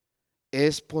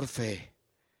 Es por fe,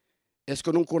 es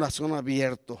con un corazón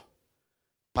abierto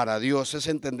para Dios, es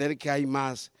entender que hay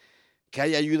más, que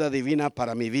hay ayuda divina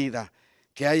para mi vida,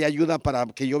 que hay ayuda para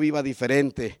que yo viva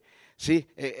diferente. Sí,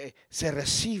 se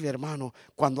recibe, hermano,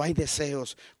 cuando hay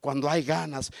deseos, cuando hay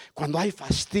ganas, cuando hay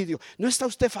fastidio. ¿No está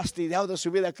usted fastidiado de su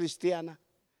vida cristiana?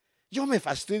 Yo me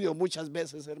fastidio muchas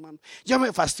veces, hermano. Yo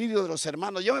me fastidio de los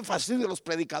hermanos, yo me fastidio de los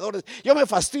predicadores, yo me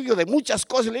fastidio de muchas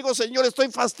cosas. Le digo, Señor,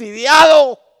 estoy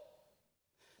fastidiado,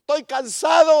 estoy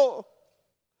cansado.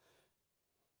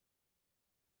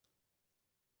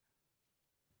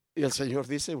 Y el Señor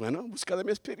dice, bueno, busca de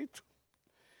mi espíritu.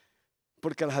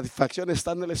 Porque la satisfacción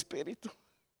está en el Espíritu.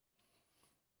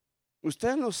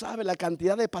 Usted no sabe la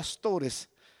cantidad de pastores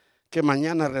que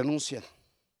mañana renuncian.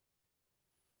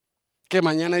 Que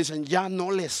mañana dicen, ya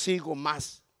no les sigo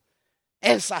más.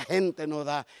 Esa gente no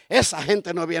da, esa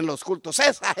gente no viene en los cultos,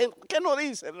 esa gente, ¿qué no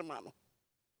dicen, hermano?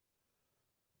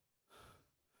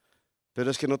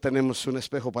 Pero es que no tenemos un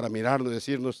espejo para mirarnos y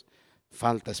decirnos,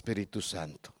 falta Espíritu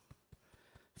Santo,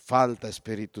 falta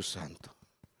Espíritu Santo,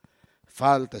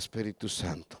 falta Espíritu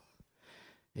Santo.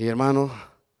 Y hermano,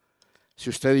 si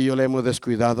usted y yo le hemos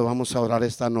descuidado, vamos a orar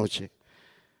esta noche.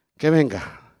 Que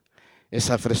venga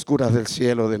esa frescura del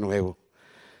cielo de nuevo.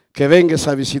 Que venga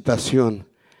esa visitación.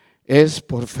 Es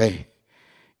por fe,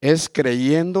 es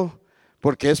creyendo,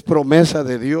 porque es promesa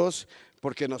de Dios,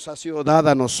 porque nos ha sido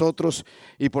dada a nosotros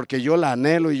y porque yo la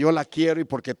anhelo y yo la quiero y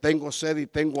porque tengo sed y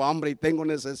tengo hambre y tengo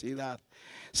necesidad.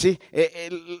 Sí,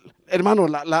 hermano,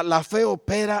 la fe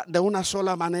opera de una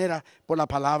sola manera, por la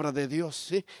palabra de Dios.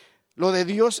 ¿Sí? Lo de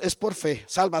Dios es por fe,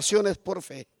 salvación es por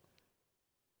fe,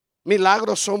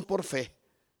 milagros son por fe.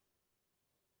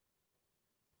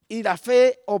 Y la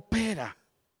fe opera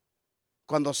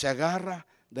cuando se agarra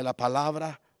de la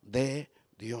palabra de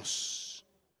Dios,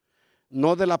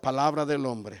 no de la palabra del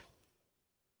hombre,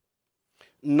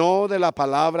 no de la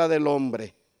palabra del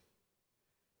hombre,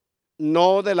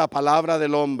 no de la palabra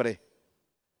del hombre,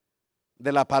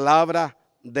 de la palabra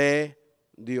de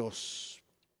Dios.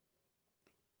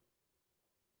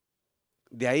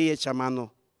 De ahí echa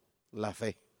mano la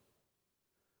fe,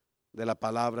 de la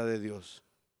palabra de Dios.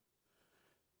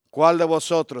 ¿Cuál de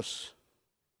vosotros,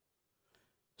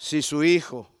 si su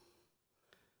hijo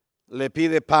le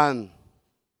pide pan,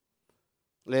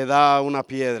 le da una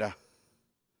piedra?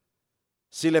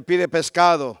 Si le pide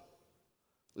pescado,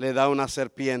 le da una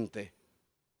serpiente.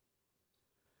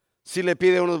 Si le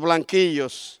pide unos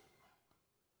blanquillos,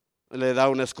 le da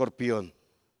un escorpión.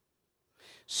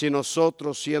 Si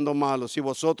nosotros siendo malos, si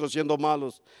vosotros siendo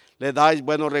malos, le dais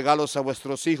buenos regalos a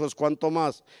vuestros hijos, ¿cuánto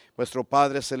más vuestro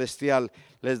Padre Celestial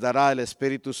les dará el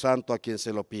Espíritu Santo a quien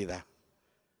se lo pida?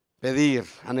 Pedir,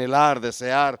 anhelar,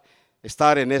 desear,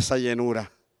 estar en esa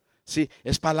llenura. Sí,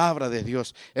 es palabra de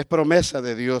Dios, es promesa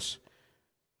de Dios.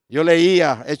 Yo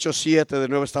leía Hechos 7 de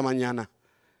nuevo esta mañana,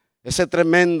 ese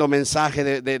tremendo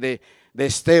mensaje de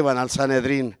Esteban al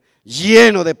Sanedrín,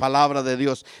 lleno de palabra de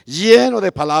Dios, lleno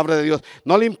de palabra de Dios.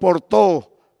 No le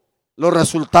importó los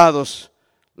resultados,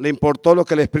 le importó lo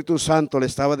que el Espíritu Santo le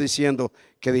estaba diciendo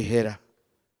que dijera.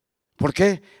 ¿Por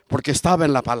qué? Porque estaba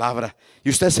en la palabra. Y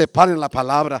usted se para en la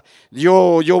palabra.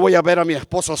 Yo voy a ver a mi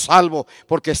esposo salvo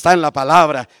porque está en la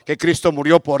palabra que Cristo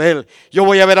murió por él. Yo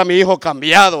voy a ver a mi hijo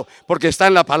cambiado porque está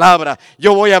en la palabra.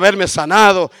 Yo voy a verme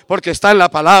sanado porque está en la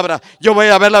palabra. Yo voy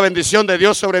a ver la bendición de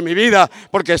Dios sobre mi vida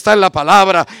porque está en la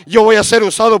palabra. Yo voy a ser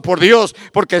usado por Dios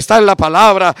porque está en la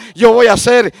palabra. Yo voy a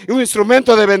ser un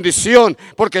instrumento de bendición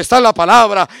porque está en la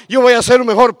palabra. Yo voy a ser un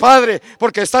mejor padre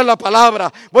porque está en la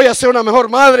palabra. Voy a ser una mejor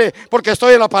madre porque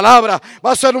estoy en la palabra.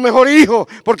 Va a ser un mejor hijo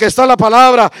porque está en la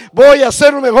palabra. Voy a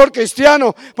ser un mejor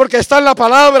cristiano porque está en la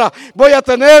palabra. Voy a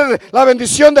tener la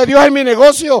bendición de Dios en mi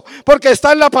negocio porque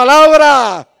está en la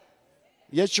palabra.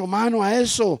 Y he hecho mano a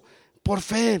eso por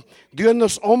fe. Dios no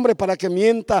es hombre para que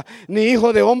mienta, ni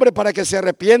hijo de hombre para que se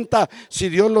arrepienta. Si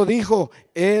Dios lo dijo,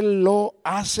 Él lo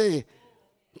hace.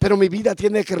 Pero mi vida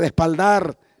tiene que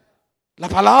respaldar la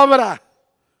palabra.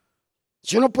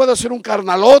 Yo no puedo ser un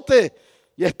carnalote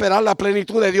y esperar la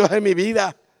plenitud de Dios en mi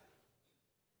vida.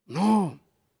 No.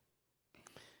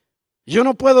 Yo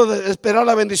no puedo esperar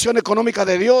la bendición económica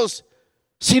de Dios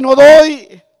si no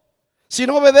doy, si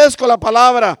no obedezco la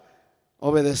palabra.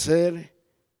 Obedecer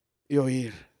y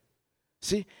oír.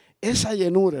 Sí, esa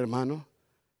llenura, hermano,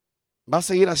 va a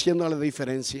seguir haciendo la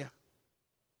diferencia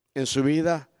en su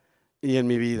vida y en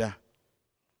mi vida.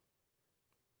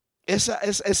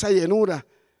 Esa llenura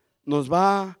nos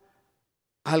va a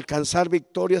alcanzar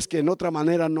victorias que en otra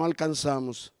manera no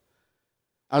alcanzamos.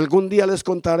 Algún día les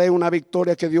contaré una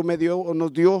victoria que Dios me dio o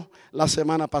nos dio la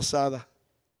semana pasada.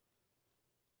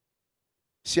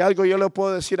 Si algo yo le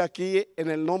puedo decir aquí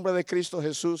en el nombre de Cristo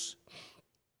Jesús,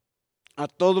 a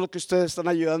todos los que ustedes están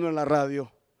ayudando en la radio,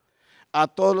 a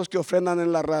todos los que ofrendan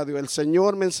en la radio, el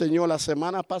Señor me enseñó la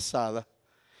semana pasada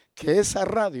que esa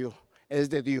radio es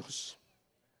de Dios.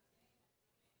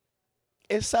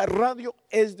 Esa radio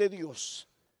es de Dios.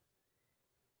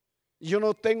 Yo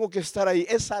no tengo que estar ahí.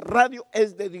 Esa radio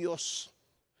es de Dios.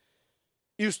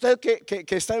 Y usted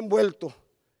que está envuelto,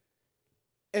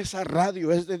 esa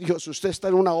radio es de Dios. Usted está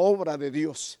en una obra de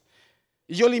Dios.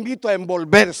 Y yo le invito a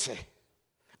envolverse.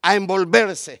 A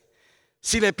envolverse.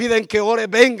 Si le piden que ore,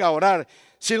 venga a orar.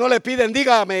 Si no le piden,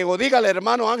 dígame o dígale,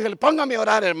 hermano Ángel, póngame a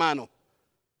orar, hermano.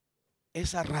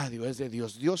 Esa radio es de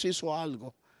Dios. Dios hizo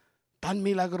algo tan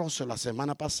milagroso la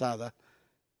semana pasada,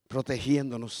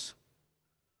 protegiéndonos.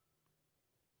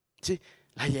 Sí,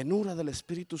 la llenura del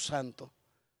Espíritu Santo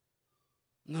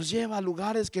nos lleva a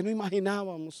lugares que no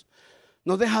imaginábamos.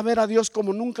 Nos deja ver a Dios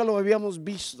como nunca lo habíamos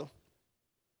visto.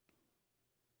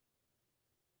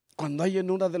 Cuando hay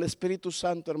llenura del Espíritu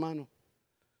Santo, hermano,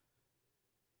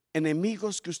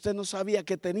 enemigos que usted no sabía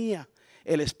que tenía,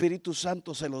 el Espíritu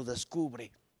Santo se los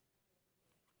descubre.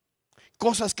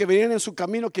 Cosas que venían en su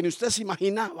camino que ni usted se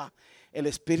imaginaba, el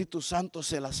Espíritu Santo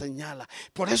se las señala.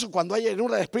 Por eso cuando hay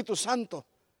llenura del Espíritu Santo,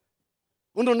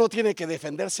 uno no tiene que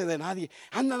defenderse de nadie.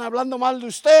 Andan hablando mal de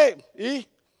usted y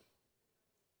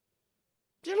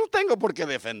yo no tengo por qué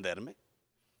defenderme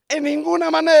en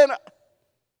ninguna manera.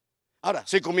 Ahora,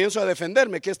 si comienzo a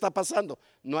defenderme, ¿qué está pasando?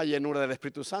 No hay llenura del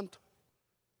Espíritu Santo.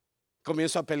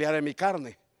 Comienzo a pelear en mi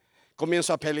carne,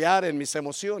 comienzo a pelear en mis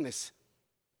emociones.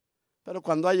 Pero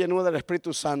cuando hay llenura del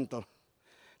Espíritu Santo,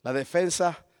 la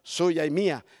defensa suya y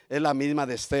mía es la misma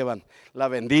de Esteban, la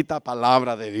bendita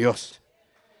palabra de Dios.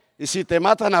 Y si te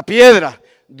matan a piedra,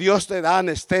 Dios te da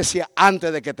anestesia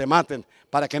antes de que te maten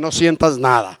para que no sientas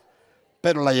nada.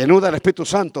 Pero la llenura del Espíritu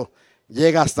Santo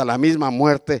llega hasta la misma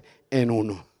muerte en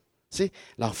uno. ¿Sí?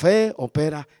 La fe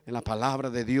opera en la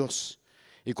palabra de Dios.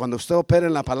 Y cuando usted opera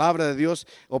en la palabra de Dios,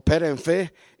 opera en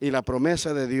fe y la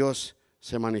promesa de Dios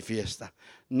se manifiesta.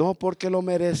 No porque lo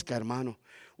merezca, hermano.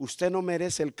 Usted no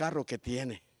merece el carro que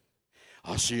tiene.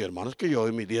 Ah, sí, hermano, es que yo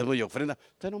doy mi diezmo y ofrenda.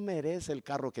 Usted no merece el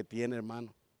carro que tiene,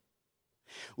 hermano.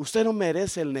 Usted no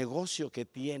merece el negocio que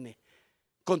tiene.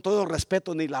 Con todo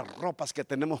respeto, ni las ropas que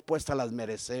tenemos puestas las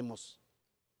merecemos.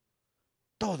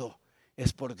 Todo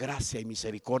es por gracia y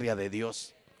misericordia de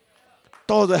Dios.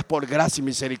 Todo es por gracia y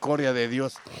misericordia de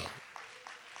Dios.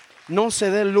 No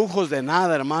se den lujos de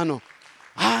nada, hermano.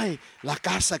 Ay, la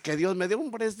casa que Dios me dio,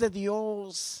 hombre, es de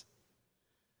Dios.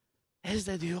 Es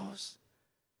de Dios.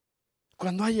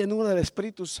 Cuando hay llenura del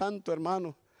Espíritu Santo,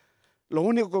 hermano, lo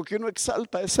único que uno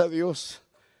exalta es a Dios.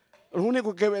 Lo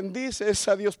único que bendice es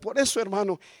a Dios. Por eso,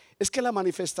 hermano, es que la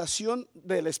manifestación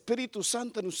del Espíritu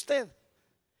Santo en usted,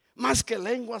 más que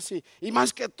lenguas y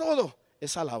más que todo,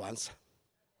 es alabanza.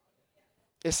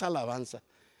 Es alabanza.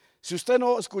 Si usted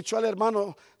no escuchó al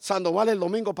hermano Sandoval el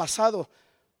domingo pasado,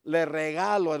 le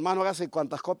regalo, hermano, hágase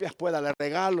cuantas copias pueda, le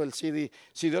regalo el CD.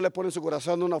 Si Dios le pone en su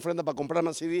corazón una ofrenda para comprar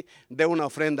más CD, dé una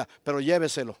ofrenda, pero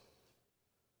lléveselo.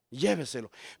 Lléveselo,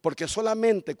 porque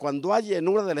solamente cuando hay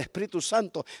llenura del Espíritu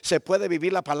Santo se puede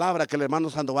vivir la palabra que el hermano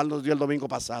Sandoval nos dio el domingo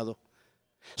pasado.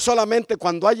 Solamente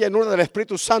cuando hay llenura del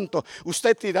Espíritu Santo,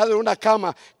 usted tirado en una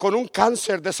cama con un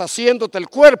cáncer deshaciéndote el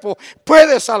cuerpo,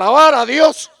 puedes alabar a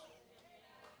Dios.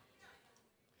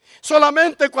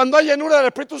 Solamente cuando hay llenura del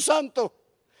Espíritu Santo,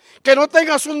 que no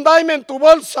tengas un dime en tu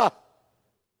bolsa,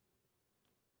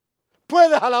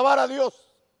 puedes alabar a Dios.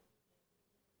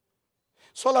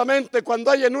 Solamente cuando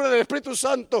hay llenura del Espíritu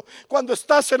Santo, cuando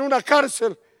estás en una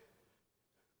cárcel,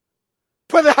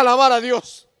 puedes alabar a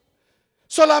Dios.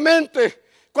 Solamente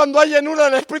cuando hay llenura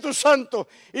del Espíritu Santo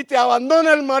y te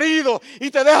abandona el marido y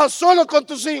te dejas solo con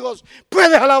tus hijos,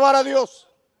 puedes alabar a Dios.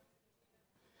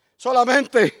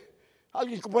 Solamente,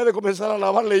 alguien puede comenzar a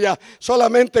alabarle ya.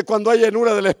 Solamente cuando hay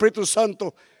llenura del Espíritu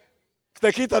Santo,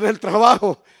 te quitan el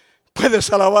trabajo,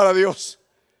 puedes alabar a Dios.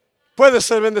 Puedes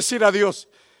bendecir a Dios.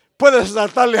 Puedes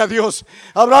exaltarle a Dios.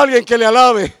 Habrá alguien que le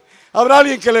alabe. Habrá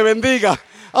alguien que le bendiga.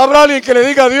 Habrá alguien que le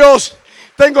diga a Dios: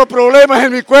 tengo problemas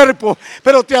en mi cuerpo,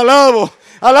 pero te alabo.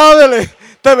 Alábele,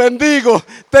 te bendigo,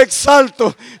 te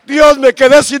exalto. Dios, me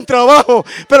quedé sin trabajo,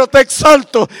 pero te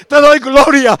exalto, te doy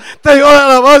gloria, te doy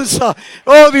alabanza.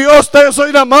 Oh Dios,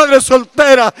 soy una madre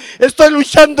soltera, estoy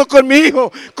luchando con mi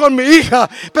hijo, con mi hija,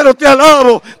 pero te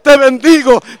alabo, te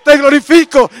bendigo, te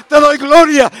glorifico, te doy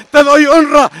gloria, te doy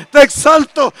honra, te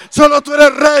exalto. Solo tú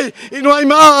eres rey y no hay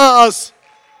más.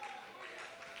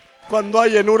 Cuando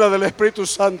hay llenura del Espíritu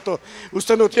Santo,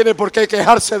 usted no tiene por qué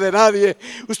quejarse de nadie.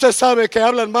 Usted sabe que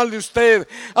hablan mal de usted,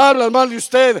 hablan mal de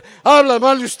usted, hablan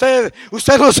mal de usted.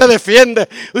 Usted no se defiende.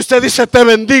 Usted dice: te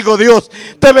bendigo, Dios,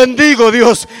 te bendigo,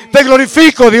 Dios, te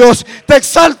glorifico, Dios, te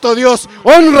exalto, Dios.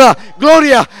 Honra,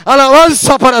 gloria,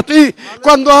 alabanza para ti.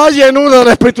 Cuando hay llenura del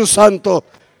Espíritu Santo.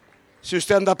 Si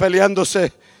usted anda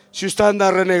peleándose, si usted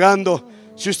anda renegando,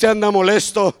 si usted anda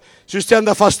molesto, si usted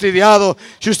anda fastidiado,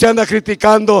 si usted anda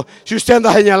criticando, si usted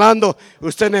anda señalando,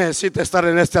 usted necesita estar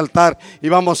en este altar y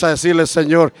vamos a decirle: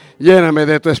 Señor, lléname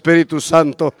de tu Espíritu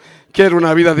Santo. Quiero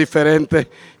una vida diferente.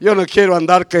 Yo no quiero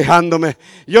andar quejándome.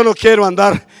 Yo no quiero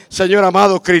andar, Señor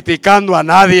amado, criticando a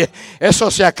nadie. Eso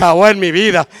se acabó en mi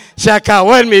vida. Se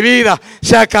acabó en mi vida.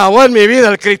 Se acabó en mi vida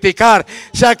el criticar.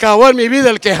 Se acabó en mi vida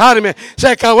el quejarme. Se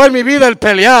acabó en mi vida el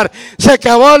pelear. Se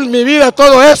acabó en mi vida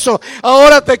todo eso.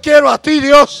 Ahora te quiero a ti,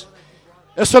 Dios.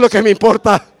 Eso es lo que me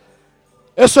importa.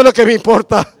 Eso es lo que me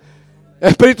importa.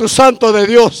 Espíritu Santo de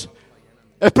Dios.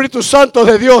 Espíritu Santo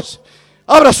de Dios.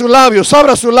 Abra sus labios,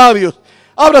 abra sus labios,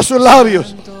 abra sus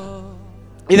labios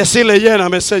y decirle: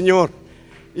 lléname, Señor,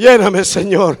 Lléname,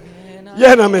 Señor.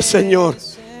 Lléname, Señor.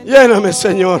 Lléname,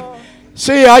 Señor.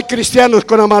 Sí, hay cristianos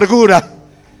con amargura.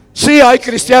 Sí, hay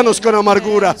cristianos con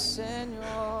amargura.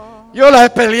 Yo la he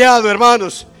peleado,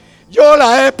 hermanos. Yo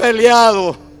la he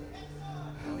peleado.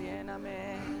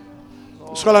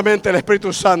 Solamente el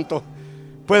Espíritu Santo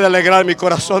puede alegrar mi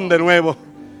corazón de nuevo.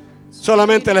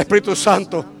 Solamente el Espíritu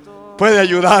Santo puede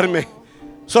ayudarme.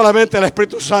 Solamente el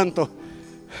Espíritu Santo.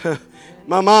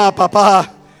 Mamá,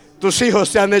 papá, tus hijos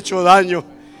te han hecho daño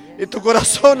y tu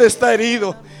corazón está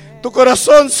herido. Tu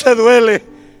corazón se duele.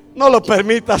 No lo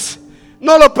permitas.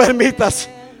 No lo permitas.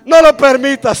 No lo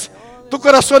permitas. Tu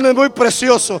corazón es muy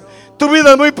precioso. Tu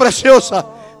vida es muy preciosa.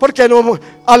 ¿Por qué no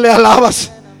le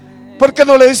alabas? ¿Por qué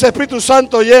no le dices, Espíritu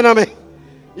Santo, lléname?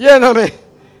 Lléname.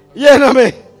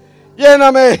 Lléname.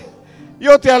 Lléname.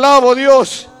 Yo te alabo,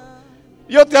 Dios.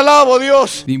 Yo te alabo,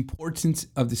 Dios. The importance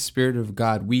of the Spirit of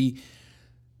God. We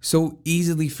so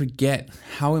easily forget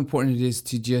how important it is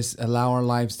to just allow our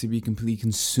lives to be completely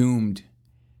consumed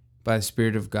by the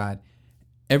Spirit of God.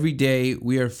 Every day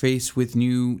we are faced with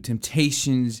new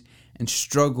temptations and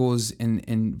struggles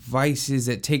and vices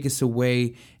that take us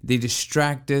away. They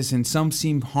distract us, and some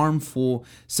seem harmful,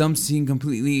 some seem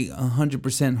completely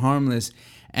 100% harmless.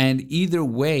 And either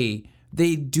way,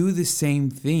 they do the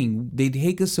same thing. They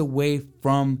take us away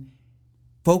from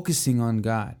focusing on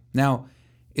God. Now,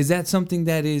 is that something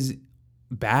that is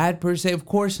bad per se? Of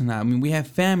course not. I mean, we have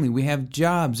family, we have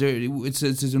jobs. It's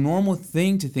a normal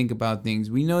thing to think about things.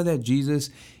 We know that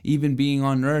Jesus, even being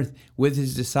on earth with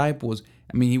his disciples,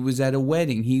 I mean, he was at a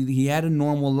wedding. He had a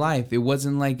normal life. It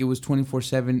wasn't like it was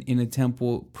 24/7 in a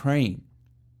temple praying.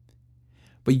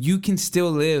 But you can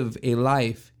still live a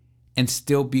life and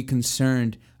still be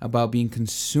concerned about being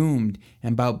consumed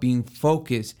and about being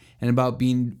focused and about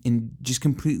being just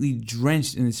completely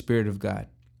drenched in the Spirit of God.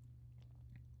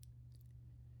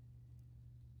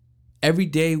 Every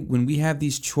day when we have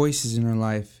these choices in our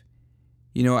life,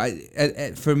 you know,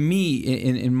 for me,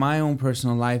 in my own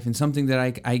personal life, and something that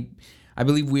I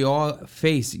believe we all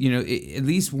face, you know, at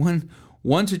least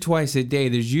once or twice a day,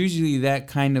 there's usually that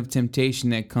kind of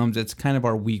temptation that comes that's kind of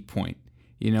our weak point.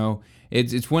 You know,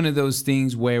 it's one of those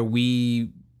things where we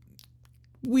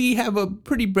have a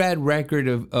pretty bad record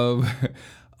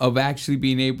of actually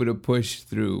being able to push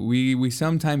through. We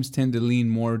sometimes tend to lean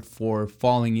more for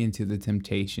falling into the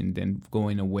temptation than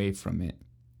going away from it.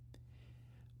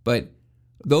 But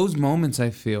those moments, I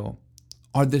feel,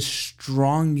 are the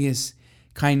strongest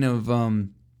kind of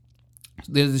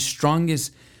they're the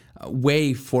strongest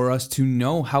way for us to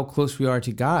know how close we are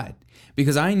to God.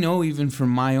 Because I know, even from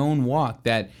my own walk,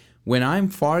 that when I'm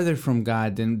farther from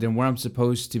God than where I'm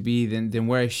supposed to be, than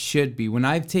where I should be, when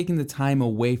I've taken the time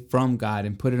away from God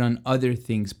and put it on other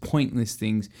things, pointless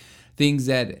things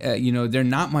that, you know, they're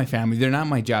not my family, they're not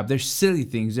my job, they're silly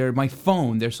things, they're my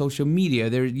phone, they're social media,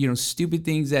 they're, you know, stupid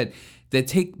things that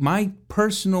take my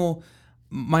personal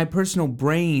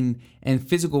brain and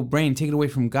physical brain, take it away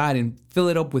from God and fill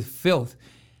it up with filth.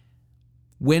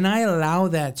 When I allow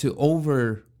that to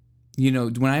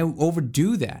when I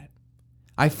overdo that,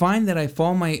 I find that I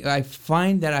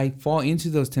fall into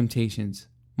those temptations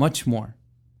much more.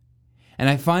 And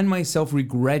I find myself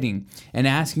regretting and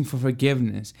asking for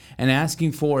forgiveness and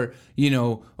asking for,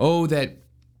 that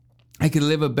I could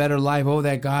live a better life. Oh,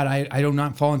 that God, I do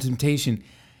not fall into temptation.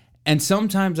 And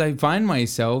sometimes I find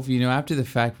myself, after the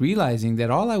fact, realizing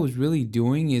that all I was really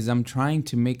doing is I'm trying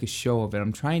to make a show of it.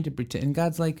 I'm trying to pretend. And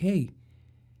God's like, hey,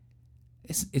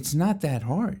 it's not that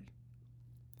hard.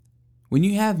 When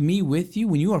you have me with you,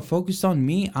 when you are focused on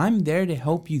me, I'm there to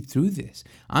help you through this.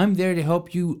 I'm there to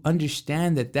help you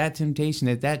understand that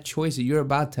temptation, that choice that you're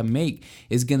about to make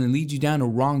is going to lead you down a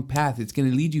wrong path. It's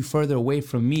going to lead you further away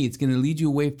from me. It's going to lead you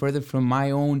away further from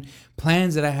my own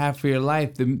plans that I have for your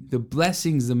life, the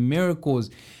blessings, the miracles,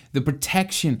 the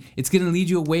protection. It's going to lead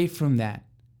you away from that.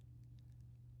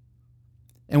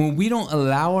 And when we don't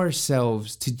allow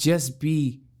ourselves to just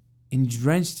be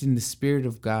drenched in the Spirit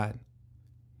of God,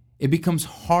 it becomes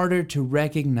harder to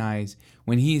recognize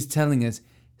when He is telling us,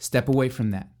 step away from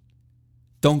that.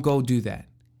 Don't go do that.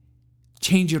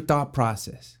 Change your thought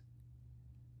process.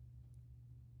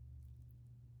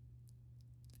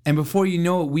 And before you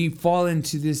know it, we fall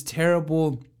into this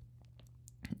terrible,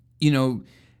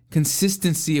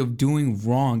 consistency of doing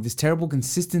wrong, this terrible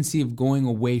consistency of going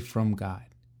away from God.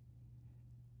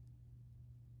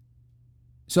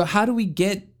 So how do we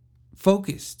get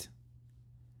focused?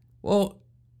 Well,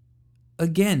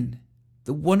 again,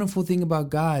 the wonderful thing about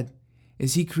God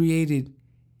is He created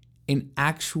an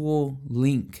actual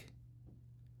link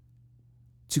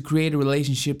to create a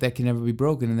relationship that can never be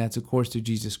broken, and that's, of course, through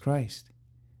Jesus Christ.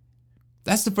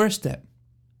 That's the first step.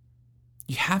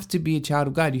 You have to be a child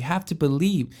of God. You have to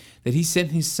believe that he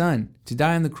sent his son to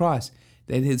die on the cross,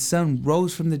 that his son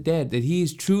rose from the dead, that he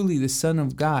is truly the Son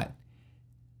of God.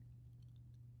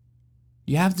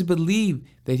 You have to believe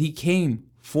that he came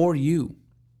for you.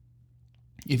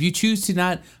 If you choose to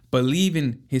not believe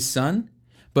in his son,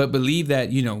 but believe that,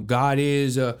 God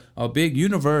is a big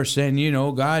universe, and,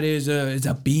 God is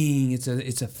a being, it's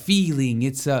a feeling,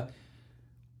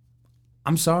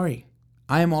 I'm sorry.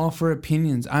 I am all for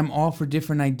opinions. I'm all for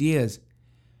different ideas.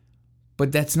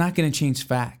 But that's not going to change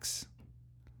facts.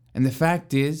 And the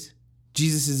fact is,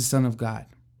 Jesus is the Son of God.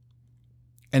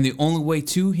 And the only way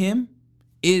to him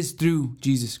is through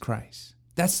Jesus Christ.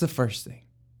 That's the first thing.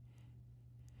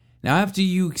 Now, after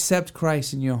you accept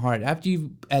Christ in your heart, after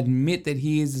you admit that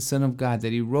he is the Son of God,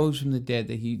 that he rose from the dead,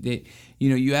 that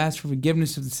you ask for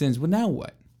forgiveness of the sins, well, now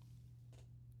what?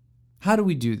 How do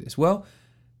we do this? Well,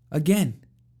 again,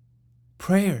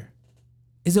 prayer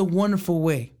is a wonderful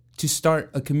way to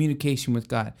start a communication with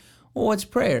God. Well, what's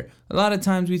prayer? A lot of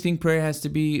times we think prayer has to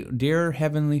be, Dear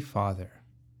Heavenly Father,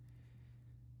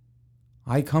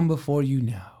 I come before you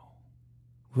now,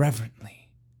 reverently.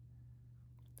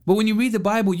 But when you read the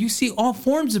Bible, you see all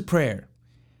forms of prayer.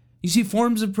 You see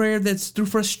forms of prayer that's through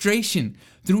frustration,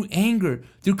 through anger,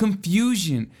 through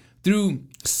confusion, through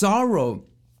sorrow,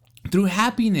 through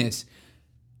happiness.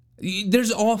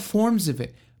 There's all forms of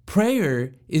it.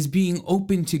 Prayer is being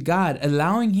open to God,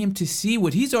 allowing him to see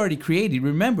what he's already created.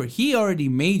 Remember, he already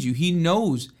made you. He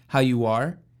knows how you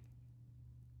are.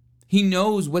 He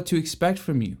knows what to expect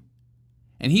from you.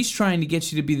 And he's trying to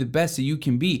get you to be the best that you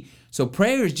can be. So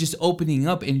prayer is just opening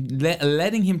up and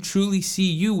letting him truly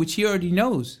see you, which he already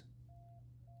knows.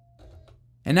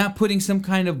 And not putting some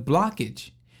kind of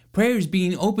blockage. Prayer is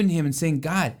being open to him and saying,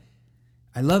 God,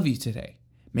 I love you today.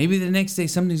 Maybe the next day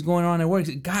something's going on at work.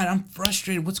 God, I'm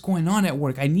frustrated. What's going on at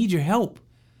work? I need your help.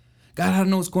 God, I don't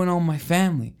know what's going on with my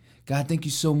family. God, thank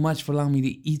you so much for allowing me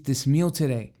to eat this meal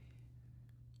today.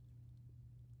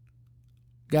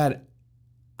 God,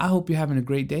 I hope you're having a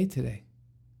great day today.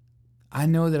 I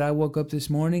know that I woke up this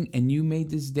morning and you made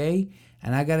this day,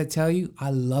 and I got to tell you, I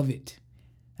love it.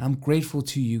 I'm grateful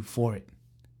to you for it.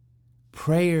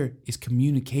 Prayer is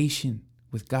communication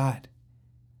with God.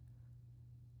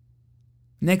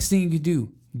 Next thing you can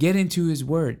do, get into his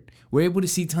word. We're able to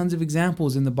see tons of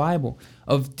examples in the Bible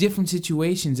of different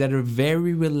situations that are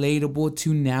very relatable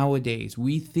to nowadays.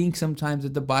 We think sometimes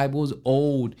that the Bible is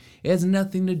old. It has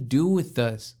nothing to do with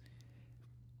us.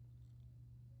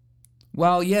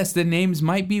 While yes, the names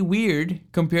might be weird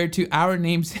compared to our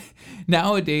names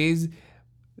nowadays,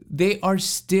 they are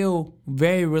still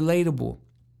very relatable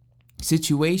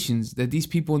situations that these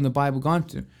people in the Bible gone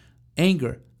through.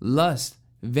 Anger, lust,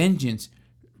 vengeance,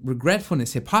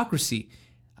 regretfulness, hypocrisy.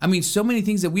 I mean, so many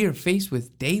things that we are faced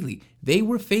with daily. They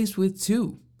were faced with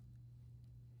too.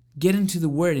 Get into the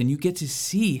word and you get to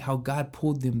see how God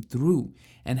pulled them through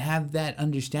and have that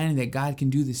understanding that God can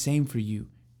do the same for you.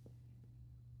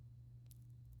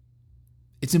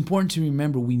 It's important to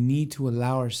remember we need to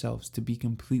allow ourselves to be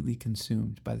completely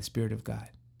consumed by the Spirit of God.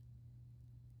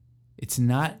 It's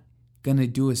not going to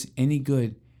do us any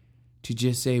good to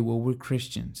just say, well, we're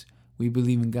Christians, we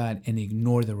believe in God, and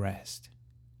ignore the rest.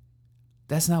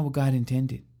 That's not what God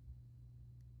intended.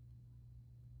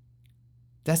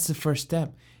 That's the first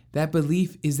step. That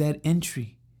belief is that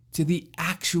entry to the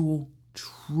actual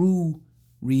true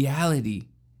reality,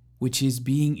 which is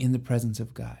being in the presence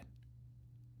of God.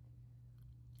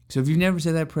 So if you've never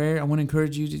said that prayer, I want to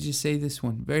encourage you to just say this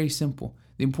one. Very simple.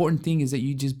 The important thing is that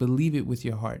you just believe it with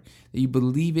your heart, that you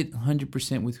believe it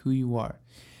 100% with who you are.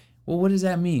 Well, what does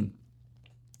that mean?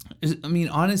 I mean,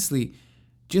 honestly,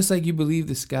 just like you believe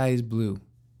the sky is blue,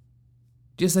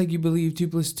 just like you believe 2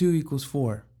 + 2 =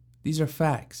 4, these are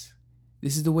facts.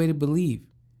 This is the way to believe.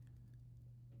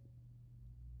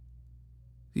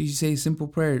 You say a simple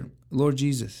prayer, Lord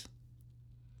Jesus,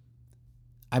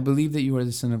 I believe that you are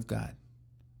the Son of God.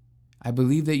 I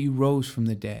believe that you rose from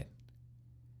the dead.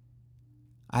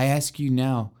 I ask you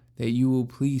now that you will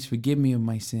please forgive me of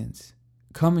my sins.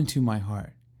 Come into my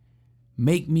heart.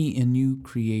 Make me a new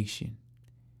creation.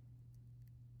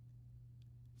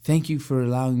 Thank you for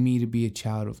allowing me to be a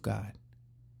child of God.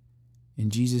 In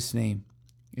Jesus' name,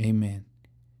 amen.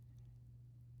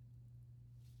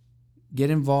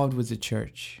 Get involved with the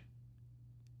church.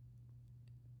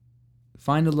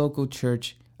 Find a local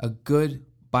church, a good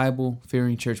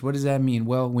Bible-fearing church. What does that mean?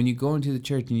 Well, when you go into the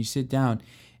church and you sit down,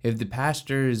 if the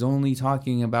pastor is only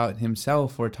talking about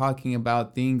himself or talking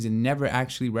about things and never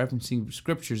actually referencing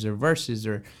scriptures or verses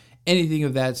or anything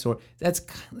of that sort,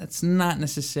 that's not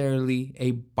necessarily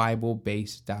a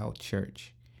Bible-based style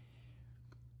church.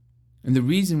 And the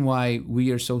reason why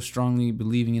we are so strongly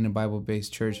believing in a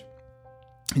Bible-based church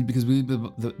is because we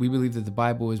believe that the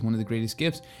Bible is one of the greatest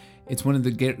gifts. It's one of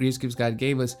the greatest gifts God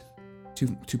gave us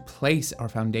to place our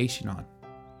foundation on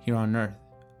here on earth.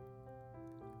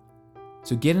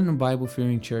 So get in a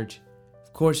Bible-fearing church.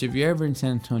 Of course, if you're ever in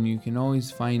San Antonio, you can always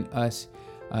find us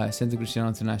Centro Cristiano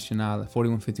Internacional at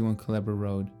 4151 Culebra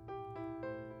Road.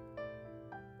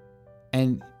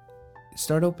 And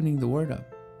start opening the Word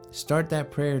up. Start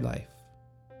that prayer life.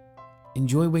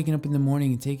 Enjoy waking up in the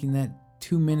morning and taking that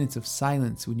 2 minutes of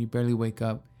silence when you barely wake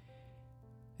up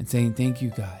and saying, thank you,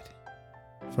 God,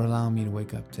 for allowing me to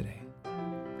wake up today.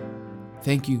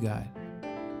 Thank you, God,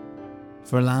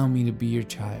 for allowing me to be your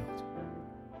child.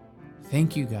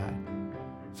 Thank you, God,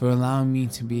 for allowing me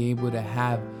to be able to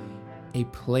have a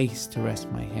place to rest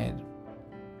my head.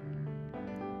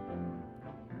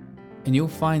 And you'll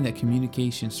find that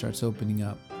communication starts opening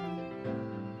up.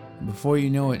 And before you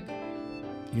know it,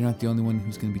 you're not the only one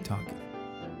who's going to be talking.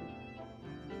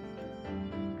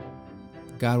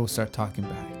 God will start talking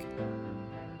back.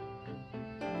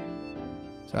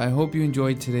 So I hope you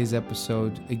enjoyed today's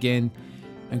episode. Again,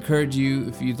 I encourage you,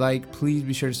 if you'd like, please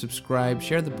be sure to subscribe,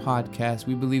 share the podcast.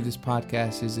 We believe this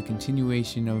podcast is a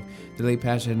continuation of the late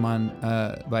Pastor Germán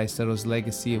Ballesteros'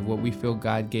 legacy of what we feel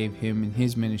God gave him in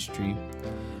his ministry.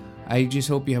 I just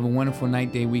hope you have a wonderful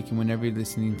night, day, weekend whenever you're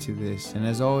listening to this. And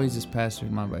as always, as Pastor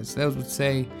Germán Ballesteros would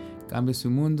say, cambia su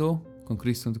mundo con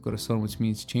Cristo en tu corazón, which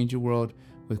means change your world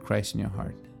with Christ in your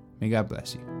heart. May God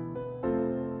bless you.